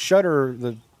Shudder,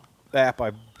 the app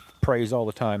I praise all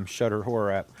the time. Shudder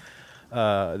horror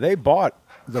app. They bought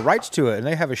the rights to it, and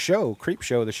they have a show, Creep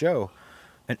Show, the show.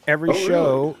 And every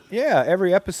show,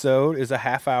 every episode is a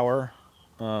half hour,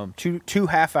 two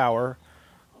half-hour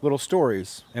little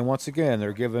stories. And once again,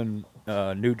 they're giving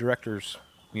new directors,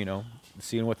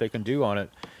 seeing what they can do on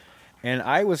it. And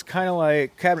I was kind of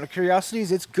like, Cabinet of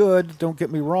Curiosities, it's good, don't get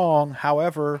me wrong.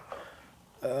 However,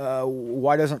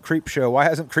 why hasn't Creep Show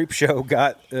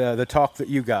got the talk that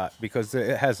you got? Because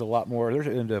it has a lot more. They're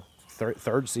into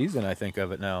third season, I think,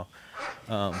 of it now.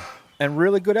 And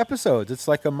really good episodes. It's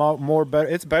like a better.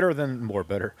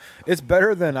 It's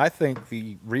better than I think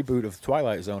the reboot of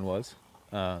Twilight Zone was.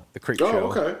 The Creep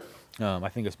Show. Okay. I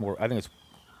think it's more. It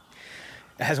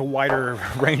has a wider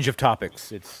range of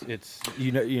topics. It's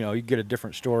you get a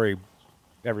different story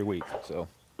every week.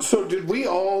 So did we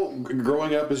all,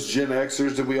 growing up as Gen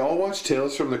Xers, did we all watch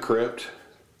Tales from the Crypt?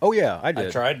 Oh yeah, I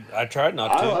did. I tried not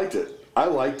to. I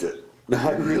liked it.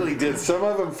 I really did. Some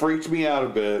of them freaked me out a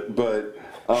bit, but.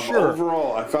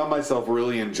 Overall, I found myself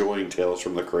really enjoying Tales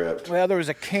from the Crypt. Well, there was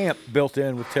a camp built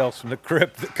in with Tales from the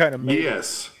Crypt that kind of made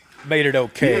it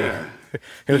okay.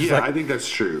 Yeah, I think that's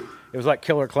true. It was like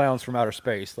Killer Clowns from Outer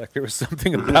Space. Like there was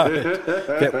something about it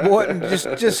that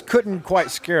wasn't just couldn't quite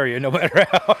scare you, no matter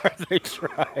how hard they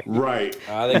tried. Right.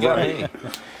 They got me.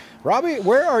 Robbie,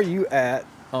 where are you at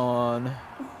on?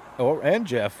 And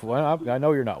Jeff, well, I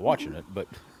know you're not watching it, but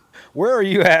where are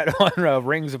you at on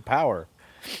Rings of Power?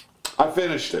 I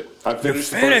finished it. I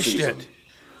finished it.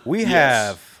 We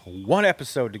have one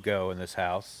episode to go in this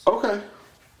house. Okay.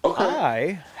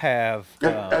 I have.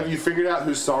 Have you figured out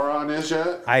who Sauron is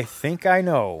yet? I think I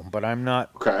know, but I'm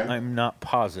not. Okay. I'm not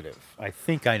positive. I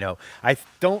think I know. I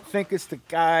don't think it's the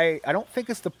guy. I don't think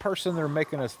it's the person they're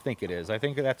making us think it is. I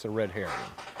think that's a red herring.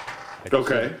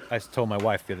 I told my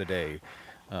wife the other day.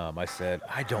 I said,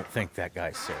 I don't think that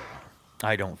guy's Sauron.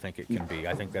 I don't think it can be.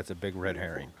 I think that's a big red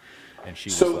herring. And she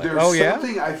was like, there's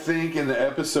something I think in the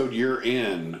episode you're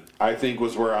in, I think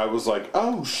was where I was like,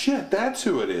 oh shit, that's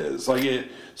who it is. Like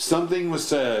something was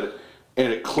said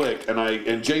and it clicked,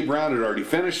 and Jay Brown had already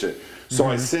finished it. So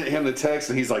I sent him the text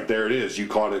and he's like, there it is, you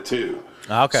caught it too.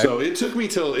 Okay. So it took me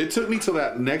till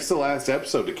that next to last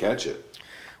episode to catch it.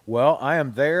 Well, I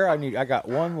am there. I got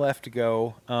one left to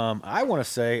go. I want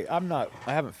to say I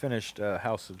haven't finished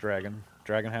House of Dragon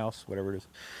House, whatever it is.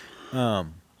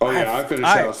 I finished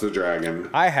House of the Dragon.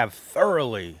 I have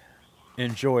thoroughly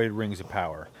enjoyed Rings of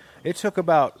Power. It took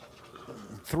about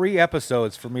 3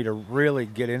 episodes for me to really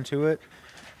get into it,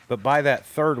 but by that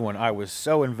third one, I was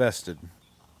so invested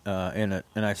in it,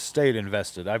 and I stayed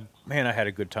invested. I had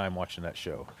a good time watching that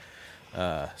show.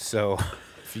 So,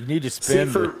 if you need to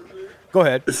spend, go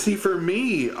ahead. See, for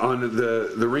me on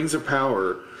the Rings of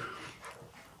Power,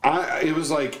 it was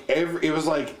like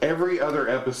every other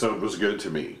episode was good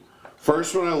to me.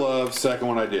 First one I loved, second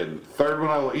one I didn't. Third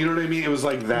one you know what I mean? It was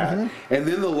like that. And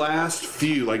then the last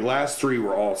 3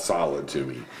 were all solid to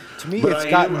me. To me,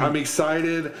 but I'm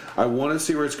excited. I want to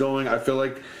see where it's going. I feel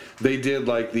like they did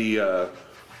like the,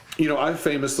 I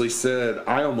famously said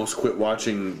I almost quit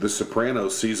watching The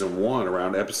Sopranos season 1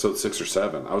 around episode 6 or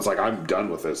 7. I was like, I'm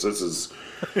done with this.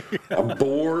 I'm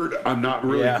bored. I'm not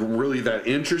really that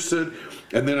interested.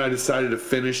 And then I decided to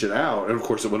finish it out. And of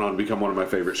course, it went on to become one of my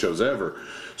favorite shows ever.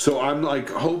 So I'm like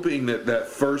hoping that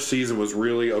first season was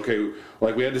really okay.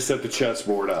 Like we had to set the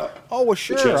chessboard up. Oh, well,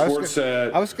 sure. The chessboard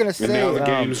set. I was going to say. And now the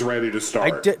game's ready to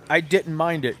start. I didn't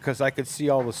mind it because I could see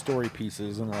all the story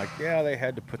pieces and they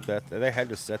had to put that. They had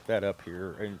to set that up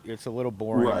here, and it's a little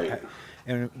boring. Right.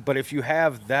 But if you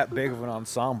have that big of an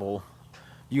ensemble,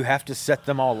 you have to set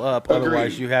them all up. Agreed.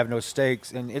 Otherwise, you have no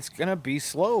stakes, and it's going to be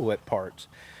slow at parts.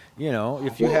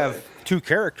 If you have 2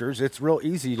 characters, it's real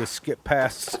easy to skip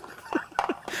past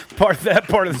part of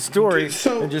the story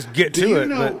and just get to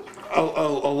it.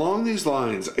 Along these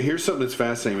lines, here's something that's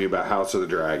fascinating me about House of the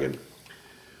Dragon.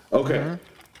 Okay.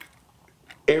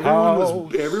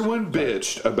 Everyone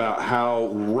bitched about how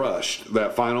rushed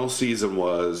that final season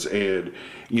was, and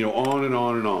on and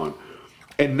on and on.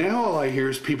 And now all I hear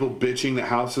is people bitching that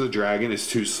House of the Dragon is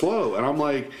too slow, and I'm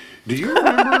like, do you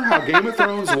remember how Game of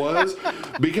Thrones was?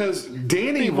 Because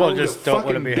Danny roamed a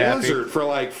fucking desert for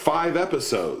like 5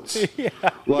 episodes. Yeah.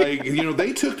 Like,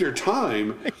 they took their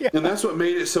time, and that's what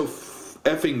made it so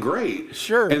effing great.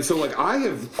 Sure. And so, like, I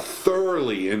have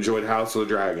thoroughly enjoyed House of the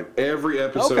Dragon. Every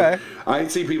episode. Okay. I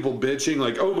see people bitching,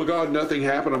 like, oh my God, nothing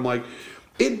happened. I'm like,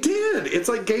 it did. It's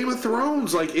like Game of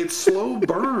Thrones. Like, it's slow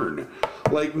burn.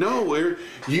 Like, no,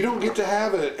 you don't get to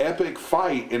have an epic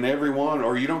fight in every one,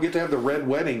 or you don't get to have the Red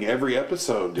Wedding every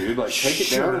episode, dude. Like, take it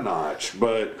down a notch.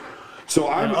 But, so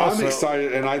I'm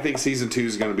excited, and I think season 2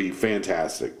 is going to be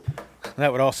fantastic.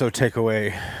 That would also take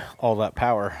away all that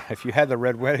power. If you had the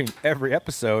Red Wedding every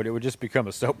episode, it would just become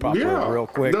a soap opera real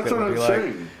quick. That's what I'm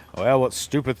saying. Well, what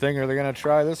stupid thing are they going to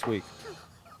try this week?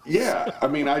 Yeah, I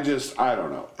mean, I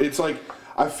don't know. It's like,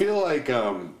 I feel like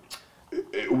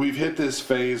we've hit this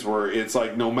phase where it's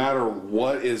like no matter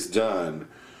what is done,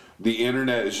 the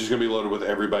internet is just going to be loaded with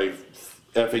everybody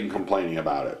effing complaining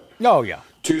about it. Oh, yeah.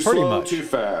 Too slow, too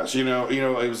fast. It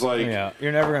was like... Yeah,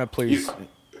 you're never going to please...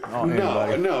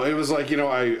 No, it was like,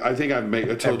 I think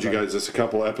I told you guys this a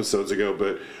couple episodes ago,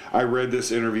 but I read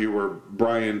this interview where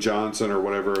Brian Johnson or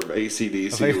whatever of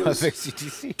AC/DC was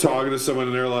talking to someone,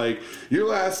 and they're like, your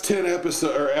last 10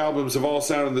 albums have all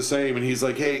sounded the same, and he's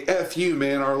like, hey, F you,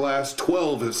 man, our last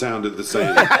 12 have sounded the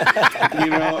same.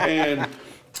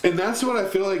 And that's what I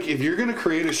feel like, if you're going to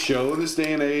create a show in this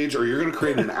day and age, or you're going to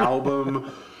create an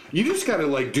album... You just gotta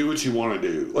like do what you want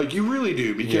to do, like you really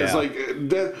do, because like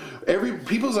that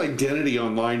people's identity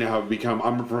online now have become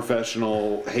I'm a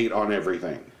professional, hate on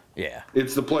everything. Yeah,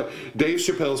 it's the Dave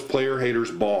Chappelle's player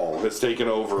haters ball has taken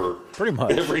over pretty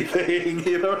much everything.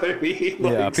 You know what I mean?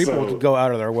 Yeah, people go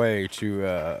out of their way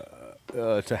to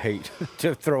hate,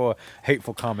 to throw a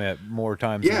hateful comment more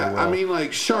times. Yeah, than they will. I mean,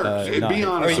 like Shark. Be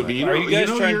honest with me. Are you guys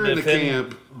trying to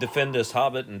defend this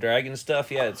Hobbit and dragon stuff?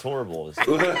 Yeah, it's horrible.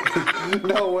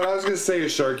 No, what I was going to say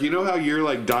is, Shark, you know how you're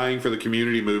like dying for the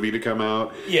Community movie to come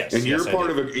out? Yes. And you're part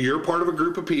of a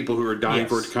group of people who are dying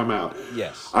for it to come out.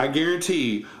 Yes. I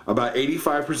guarantee about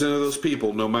 85% of those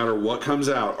people, no matter what comes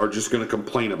out, are just going to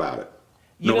complain about it.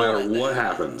 No matter what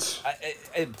happens.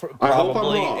 Probably, I hope I'm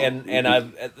wrong.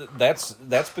 And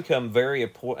that's become very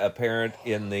apparent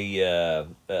in the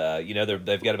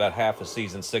they've got about half of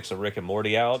season 6 of Rick and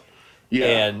Morty out. Yeah.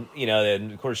 And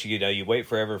and of course you wait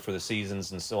forever for the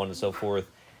seasons and so on and so forth.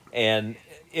 And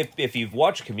if you've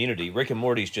watched Community, Rick and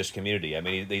Morty's just Community. I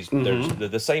mean, there's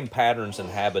the same patterns and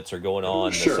habits are going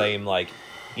on. Sure. The same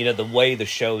the way the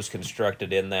show's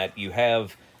constructed, in that you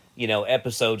have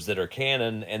episodes that are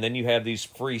canon, and then you have these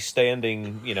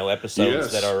freestanding,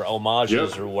 episodes that are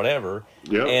homages or whatever.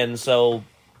 Yep. And so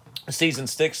season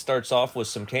 6 starts off with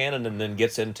some canon and then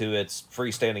gets into its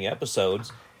freestanding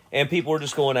episodes, and people are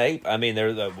just going ape. I mean,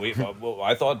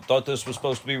 I thought this was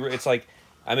supposed to be. It's like,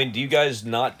 I mean, do you guys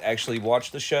not actually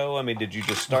watch the show? I mean, did you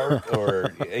just start,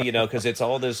 or because it's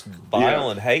all this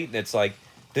bile and hate, and it's like,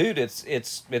 dude, it's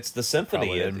the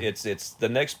symphony. It's the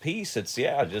next piece. It's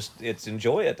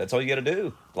enjoy it. That's all you got to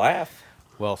do. Laugh.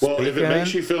 Well, if it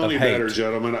makes you feel any better,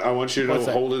 gentlemen, I want you to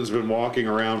know Holden's been walking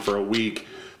around for a week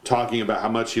talking about how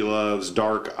much he loves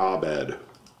Dark Abed.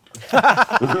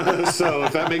 So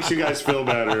if that makes you guys feel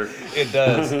better, it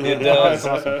does. It does.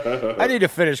 I need to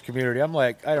finish Community. I'm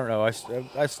like, I don't know.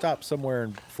 I stopped somewhere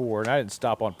in 4, and I didn't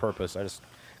stop on purpose. I just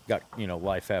got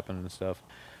life happening and stuff.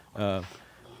 But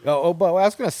I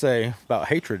was going to say about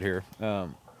hatred here. I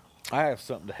have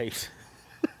something to hate.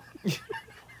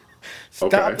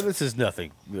 Stop. Okay. This is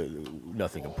nothing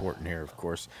important here, of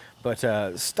course.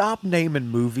 But stop naming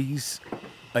movies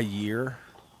a year.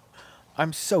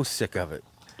 I'm so sick of it.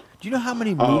 Do you know how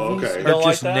many movies are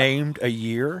just named a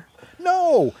year?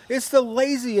 No, it's the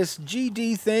laziest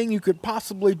GD thing you could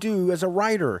possibly do as a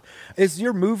writer. Is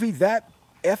your movie that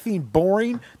effing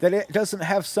boring that it doesn't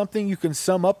have something you can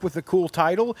sum up with a cool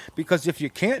title? Because if you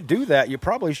can't do that, you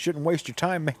probably shouldn't waste your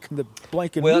time making the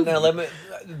blanking movie. Now let me.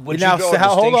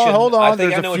 Hold on. I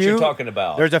think I know what you're talking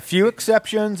about. There's a few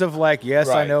exceptions of like, yes,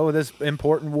 I know this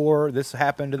important war, this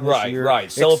happened in this year.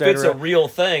 Right. So if it's a real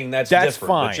thing, that's different.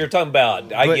 Fine. But you're talking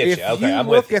about, I get you. Okay, I'm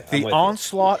with you. If you look at the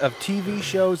onslaught of TV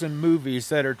shows and movies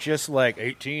that are just like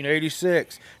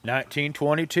 1886,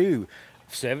 1922,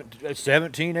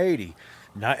 1780.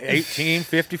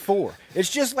 1854. It's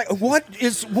just like, what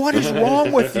is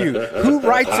wrong with you? Who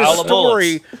writes a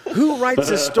story? Who writes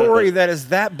a story that is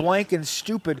that blank and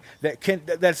stupid,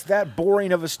 that's that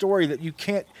boring of a story that you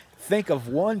can't think of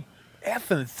one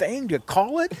effing thing to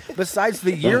call it besides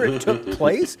the year it took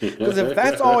place? Because if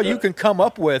that's all you can come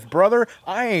up with, brother,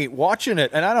 I ain't watching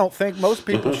it, and I don't think most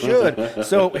people should.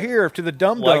 So here, to the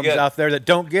dum-dums out there that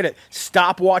don't get it,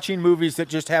 stop watching movies that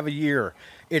just have a year.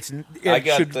 It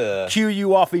should cue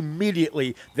you off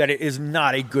immediately that it is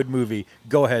not a good movie.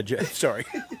 Go ahead, Jeff. Sorry.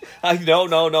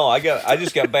 No. I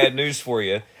just got bad news for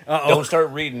you. Don't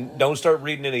start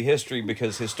reading any history,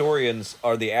 because historians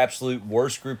are the absolute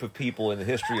worst group of people in the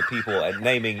history of people at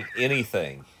naming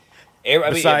anything.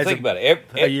 Think about it.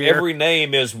 Every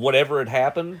name is whatever had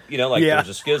happened. There's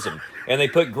a schism, and they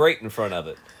put great in front of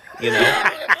it.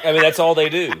 That's all they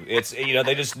do. It's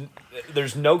they just,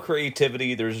 there's no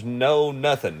creativity. There's no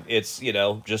nothing. It's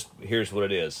just here's what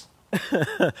it is.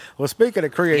 Well, speaking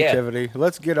of creativity,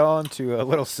 let's get on to a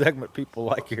little segment people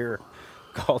like here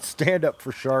called Stand Up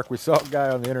for Shark. We saw a guy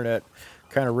on the internet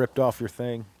kind of ripped off your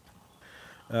thing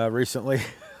recently,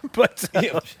 but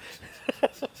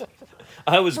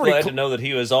I was glad to know that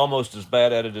he was almost as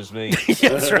bad at it as me.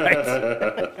 That's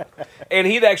right. And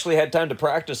he'd actually had time to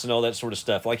practice and all that sort of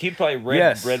stuff. Like, he'd probably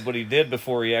read what he did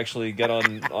before he actually got on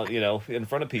in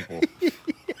front of people.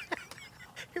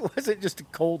 It wasn't just a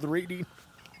cold reading.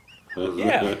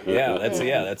 Yeah,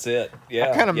 that's it.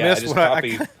 Yeah, I kind of missed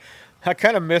I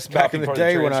kind of missed back in the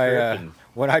day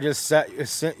when I just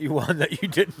sent you one that you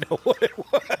didn't know what it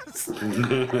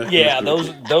was. Yeah,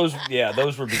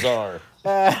 those were bizarre.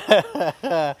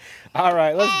 All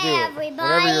right, let's do it.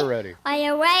 Whenever you're ready. Are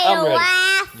you ready to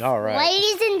laugh? All right.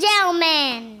 Ladies and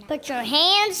gentlemen, put your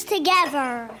hands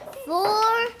together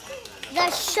for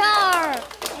the shark.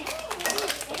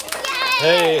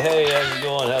 Hey, how's it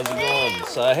going?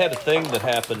 So I had a thing that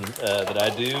happened that I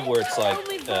do where it's like,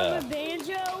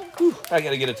 I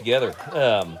got to get it together.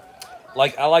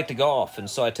 I like to golf, and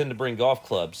so I tend to bring golf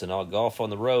clubs, and I'll golf on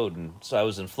the road. And so I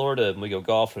was in Florida, and we go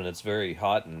golfing, and it's very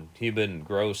hot and humid and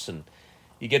gross, and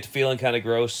you get to feeling kind of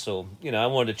gross. So, I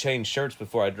wanted to change shirts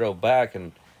before I drove back,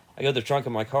 and I go to the trunk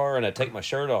of my car, and I take my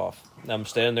shirt off. And I'm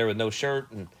standing there with no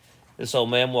shirt, and this old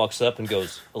man walks up and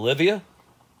goes, "Olivia?"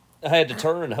 I had to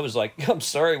turn. I was like, "I'm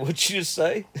sorry, what'd you just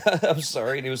say?" "I'm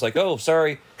sorry." And he was like, "Oh,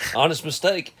 sorry, honest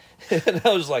mistake." And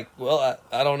I was like, "Well,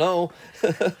 I don't know."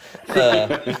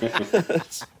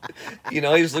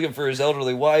 He was looking for his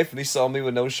elderly wife, and he saw me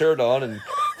with no shirt on and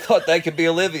thought that could be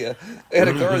Olivia and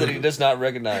a car that he does not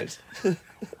recognize.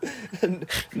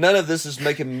 None of this is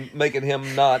making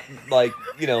him not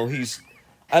he's,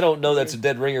 I don't know, that's a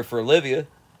dead ringer for Olivia.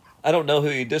 I don't know who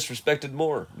he disrespected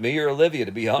more, me or Olivia,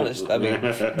 to be honest. I mean,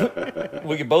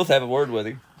 we could both have a word with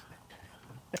him.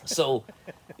 So,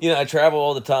 I travel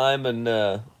all the time, and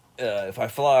if I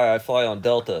fly on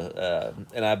Delta,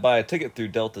 and I buy a ticket through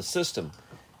Delta's system,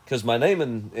 because my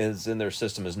name is in their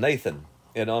system is Nathan,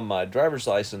 and on my driver's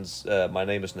license, my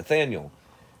name is Nathaniel.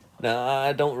 Now,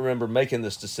 I don't remember making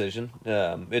this decision.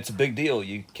 It's a big deal.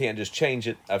 You can't just change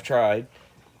it. I've tried.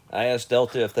 I asked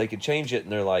Delta if they could change it,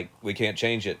 and they're like, "We can't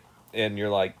change it." And you're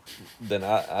like, "Then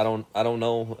I don't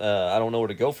know. I don't know where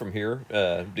to go from here.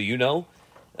 Do you know?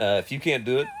 If you can't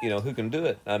do it, who can do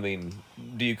it? I mean,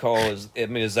 do you call? Is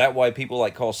that why people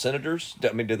call senators?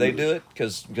 I mean, do they do it?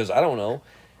 Because I don't know.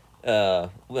 I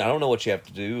don't know what you have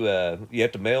to do. You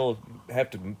have to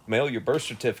mail your birth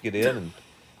certificate in, and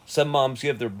some moms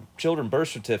give their children birth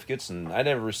certificates, and I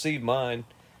never received mine.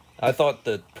 I thought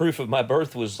the proof of my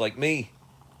birth was like me."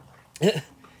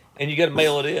 And you got to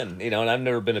mail it in, and I've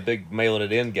never been a big mailing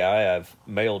it in guy. I've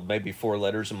mailed maybe 4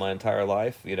 letters in my entire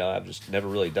life. I've just never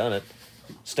really done it.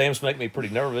 Stamps make me pretty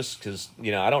nervous because,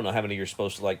 I don't know how many you're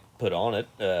supposed to put on it.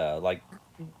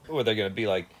 Or they're going to be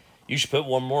like, "You should put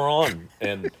one more on."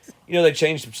 And, they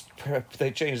change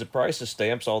the price of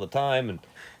stamps all the time. And,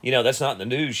 that's not in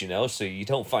the news, so you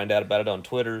don't find out about it on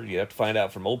Twitter. You have to find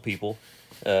out from old people.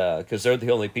 Because they're the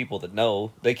only people that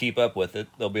know. They keep up with it.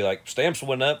 They'll be like, "Stamps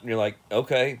went up," and you're like,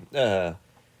 "Okay,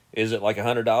 is it like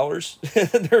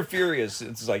 $100?" They're furious.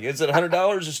 It's like, "Is it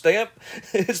 $100 a stamp?"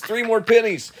 It's 3 more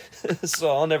pennies. So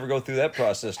I'll never go through that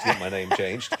process to get my name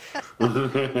changed.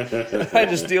 I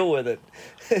just deal with it,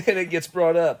 and it gets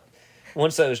brought up.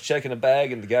 Once I was checking a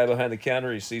bag, and the guy behind the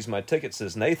counter, he sees my ticket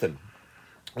says Nathan,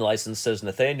 the license says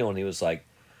Nathaniel, and he was like,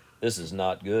 "This is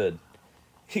not good."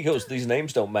 He goes, "These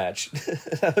names don't match."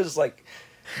 I was like,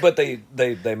 "But they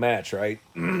match, right?"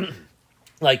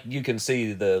 You can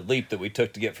see the leap that we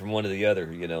took to get from one to the other,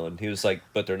 And he was like,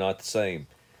 "But they're not the same."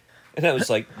 And I was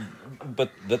like,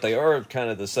 but they are kind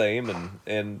of the same.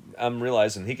 And I'm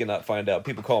realizing he cannot find out.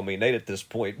 People call me Nate at this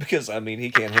point because,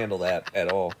 he can't handle that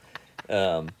at all.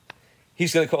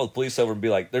 He's going to call the police over and be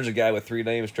like, "There's a guy with 3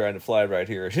 names trying to fly right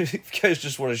here. If you guys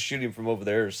just want to shoot him from over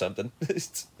there or something."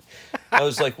 I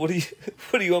was like, what do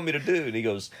you want me to do? And he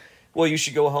goes, well, you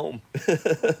should go home.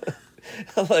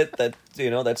 I like that,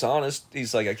 that's honest.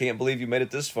 He's like, I can't believe you made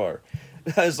it this far.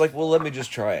 I was like, well, let me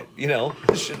just try it.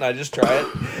 Shouldn't I just try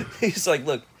it? He's like,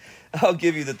 look, I'll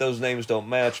give you that those names don't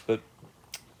match, but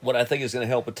what I think is going to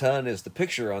help a ton is the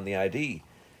picture on the ID.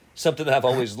 Something I've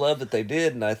always loved that they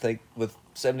did, and I think with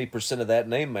 70% of that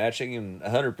name matching and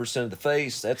 100% of the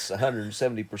face, that's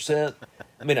 170%.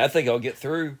 I mean, I think I'll get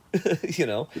through,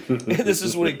 And this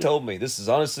is what he told me. This is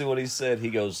honestly what he said. He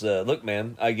goes, look,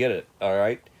 man, I get it, all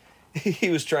right? He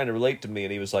was trying to relate to me,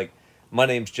 and he was like, my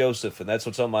name's Joseph, and that's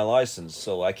what's on my license,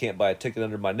 so I can't buy a ticket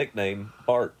under my nickname,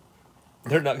 Bart.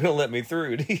 They're not going to let me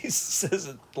through. And he says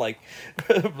it like,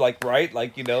 right?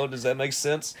 Like, does that make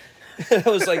sense? I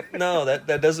was like, no,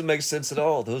 that doesn't make sense at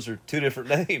all. Those are two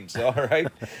different names, all right?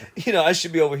 I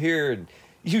should be over here and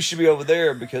you should be over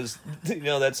there because,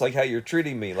 that's like how you're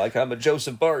treating me, like I'm a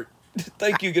Joseph Bart.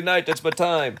 Thank you, good night, that's my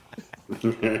time.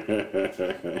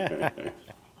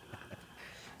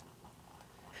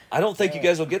 I don't think you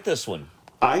guys will get this one.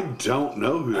 I don't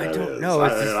know who that is. I don't know.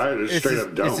 I straight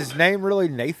up don't. Is his name really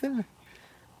Nathan?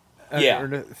 Yeah. Or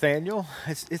Nathaniel?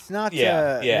 It's not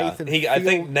Yeah. Nathan I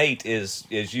think Nate is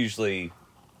usually...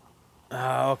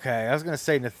 Oh, okay. I was going to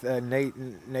say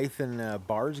Nathan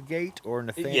Barsgate or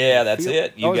Nathaniel. Yeah, that's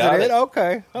it. You got is it. it.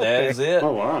 Okay. That is it.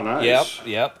 Oh, wow, nice.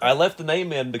 Yep. I left the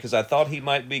name in because I thought he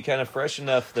might be kind of fresh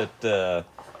enough that...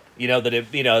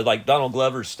 like Donald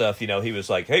Glover's stuff, he was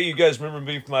like, hey, you guys remember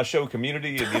me from my show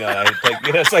Community? And, I had to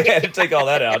take, it's like I had to take all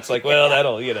that out. It's like, well,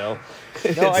 that'll,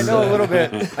 No, I know a little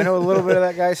bit. I know a little bit of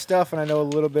that guy's stuff, and I know a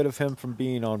little bit of him from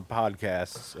being on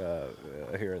podcasts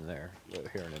here and there,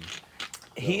 hearing him.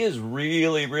 He is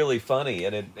really, really funny,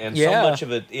 and Yeah. so much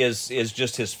of it is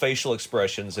just his facial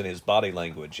expressions and his body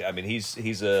language. I mean, he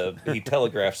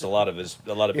telegraphs a lot of his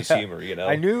humor.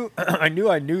 I knew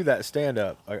that stand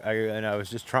up. I was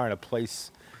just trying to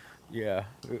place,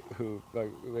 who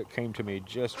it came to me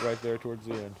just right there towards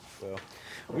the end. So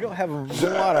we don't have a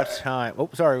lot of time. Oh,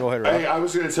 sorry. Go ahead, Rob. Hey, I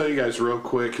was going to tell you guys real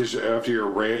quick because after your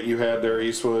rant you had there,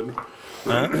 Eastwood,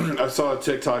 I saw a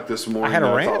TikTok this morning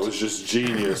I thought was just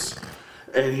genius.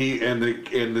 And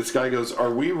this guy goes,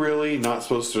 are we really not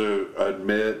supposed to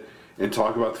admit and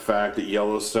talk about the fact that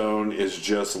Yellowstone is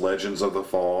just Legends of the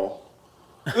Fall?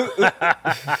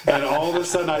 And all of a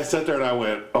sudden I sat there and I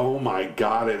went, oh my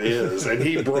God, it is. And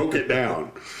he broke it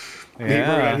down.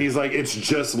 Yeah. He's like, it's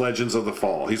just Legends of the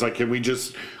Fall. He's like, can we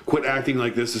just quit acting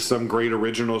like this is some great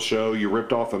original show? You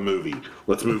ripped off a movie.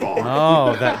 Let's move on.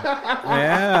 Oh,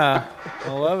 I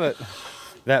love it.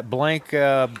 That blank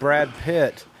Brad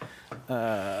Pitt.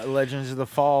 Legends of the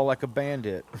Fall like a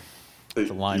bandit. It's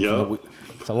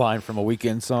a line from a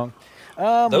Weekend song.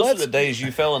 Those were the days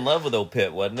you fell in love with old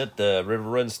Pitt, wasn't it? The River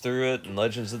Runs Through It and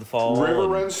Legends of the Fall. River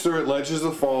Runs Through It, Legends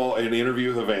of the Fall, and Interview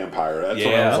with a Vampire. That's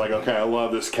when I was like, okay, I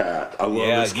love this cat. I love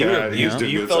this cat.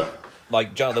 You felt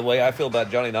like the way I feel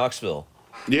about Johnny Knoxville.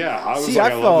 Yeah, I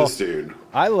love this dude.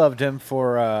 I loved him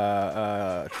for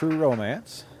True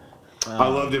Romance. I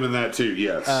loved him in that too,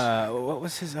 yes. What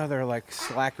was his other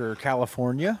slacker?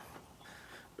 California?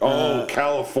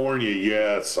 California,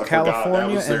 yes. I California forgot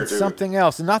that was there and too. something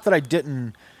else. And not that I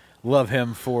didn't love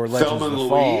him for Legends Thelma of the and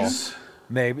Fall. Louise?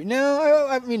 Maybe. No,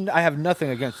 I mean, I have nothing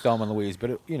against Thelma and Louise,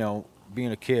 but,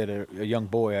 being a kid, a young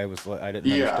boy, I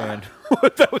didn't understand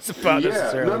what that was about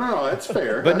necessarily. No, that's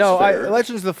fair. But that's fair.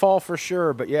 Legends of the Fall for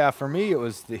sure. But yeah, for me, he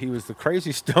was the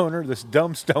crazy stoner, this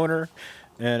dumb stoner,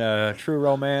 and True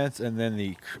Romance, and then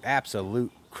the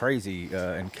absolute crazy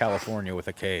in California with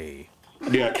a K.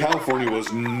 Yeah, California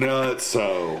was nuts.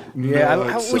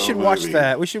 We should watch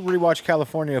that. We should rewatch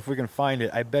California if we can find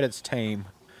it. I bet it's tame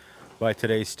by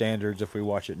today's standards if we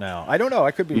watch it now. I don't know.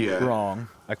 I could be wrong.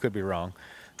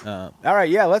 All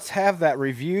right, let's have that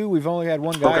review. We've only had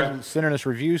one guy sending us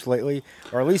reviews lately,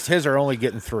 or at least his are only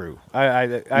getting through.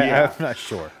 I'm not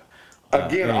sure.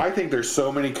 Again, I think there's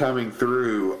so many coming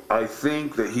through. I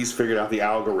think that he's figured out the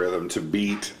algorithm to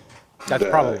beat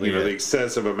the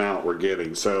excessive amount we're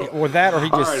getting. So or he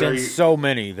just sends so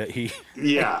many that he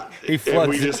he floods. And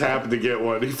we just happen to get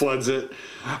one. He floods it.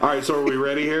 All right, so are we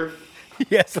ready here?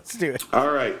 Yes, let's do it.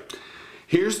 All right.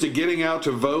 Here's to getting out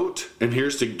to vote, and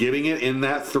here's to getting it in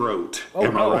that throat.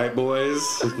 Am I right, boys?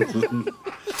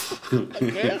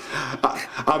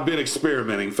 I've been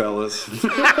experimenting, fellas.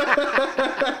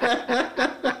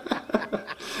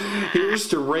 Here's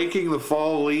to raking the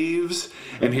fall leaves,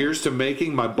 and here's to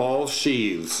making my ball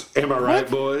sheaves. Am I right,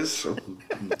 boys?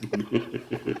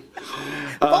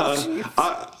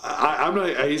 I'm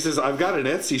not. He says I've got an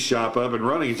Etsy shop up and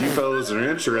running. If you fellas are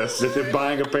interested in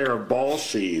buying a pair of ball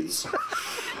sheaves,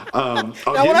 I'll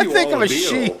Now, when I give you think all of a deal.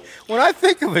 sheath,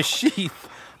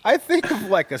 I think of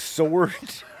like a sword.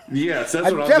 Yes, that's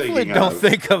I what I'm definitely thinking don't of.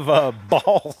 think of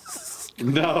balls.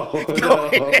 No.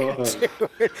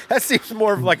 That seems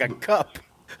more of like a cup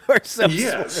or something.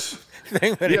 Yes.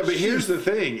 Thing than Yeah, a but here's sheath.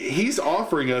 the thing. He's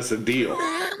offering us a deal.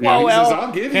 Well, He says,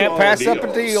 I'll give you can't all pass a up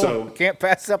a deal. So, Can't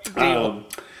pass up a deal.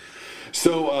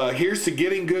 so here's to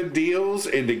getting good deals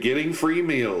and to getting free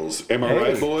meals. Am I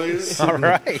right, boys? All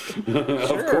right.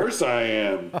 Of course I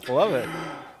am. I love it.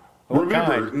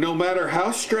 Remember, kind? no matter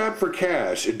how strapped for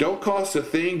cash, it don't cost a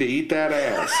thing to eat that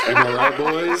ass. Am I right,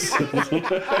 boys?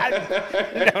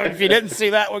 No, if you didn't see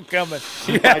that one coming,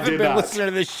 you haven't did been not. listening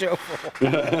to this show for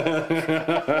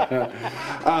a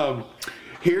while.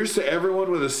 Here's to everyone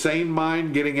with a sane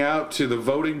mind getting out to the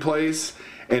voting place,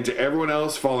 and to everyone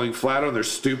else falling flat on their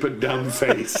stupid, dumb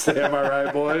face. Am I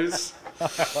right, boys? I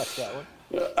like that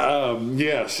one.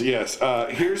 Yes.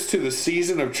 Here's to the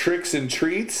season of tricks and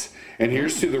treats, and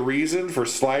here's to the reason for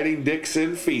sliding dicks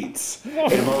and feets.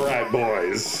 Am I right,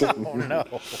 boys? Oh, no.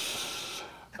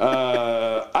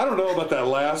 I don't know about that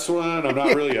last one. I'm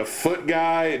not really a foot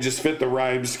guy. It just fit the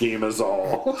rhyme scheme is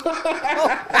all.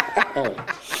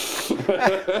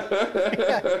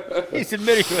 He's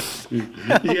admitting to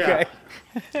it. Yeah.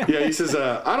 Yeah, he says,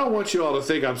 I don't want you all to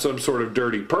think I'm some sort of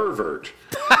dirty pervert.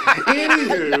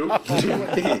 Anywho.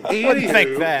 Wouldn't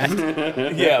think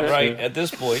that. Yeah, right. At this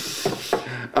point,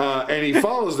 And he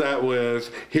follows that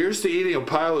with, here's to eating a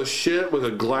pile of shit with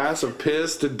a glass of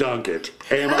piss to dunk it.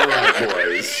 Am I right,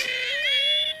 boys?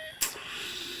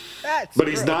 That's But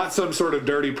he's great. not some sort of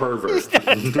dirty pervert.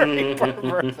 Dirty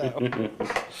pervert, though.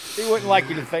 He wouldn't like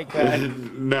you to think that.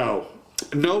 No.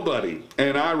 Nobody,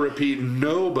 and I repeat,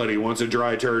 nobody wants a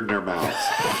dry turd in their mouth.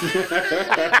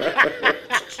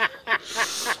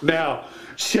 Now,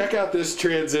 check out this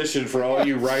transition for all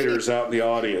you writers out in the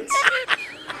audience.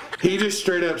 He just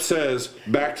straight up says,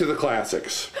 back to the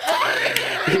classics.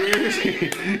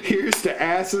 Here's to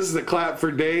asses that clap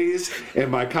for days and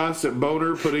my constant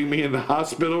boner putting me in the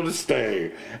hospital to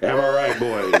stay. Am I right,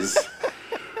 boys?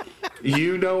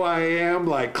 You know I am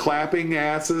like clapping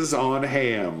asses on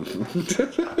ham.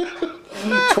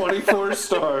 24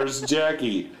 stars,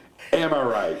 Jackie. Am I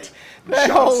right? That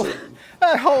whole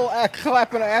Johnson.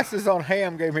 clapping asses on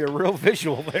ham gave me a real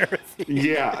visual there.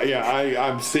 Yeah,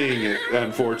 I'm seeing it,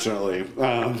 unfortunately.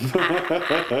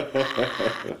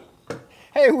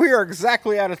 Hey, we are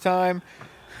exactly out of time.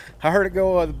 I heard it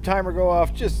go, the timer go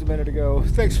off just a minute ago.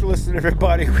 Thanks for listening,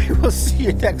 everybody. We will see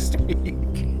you next week.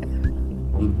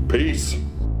 Peace.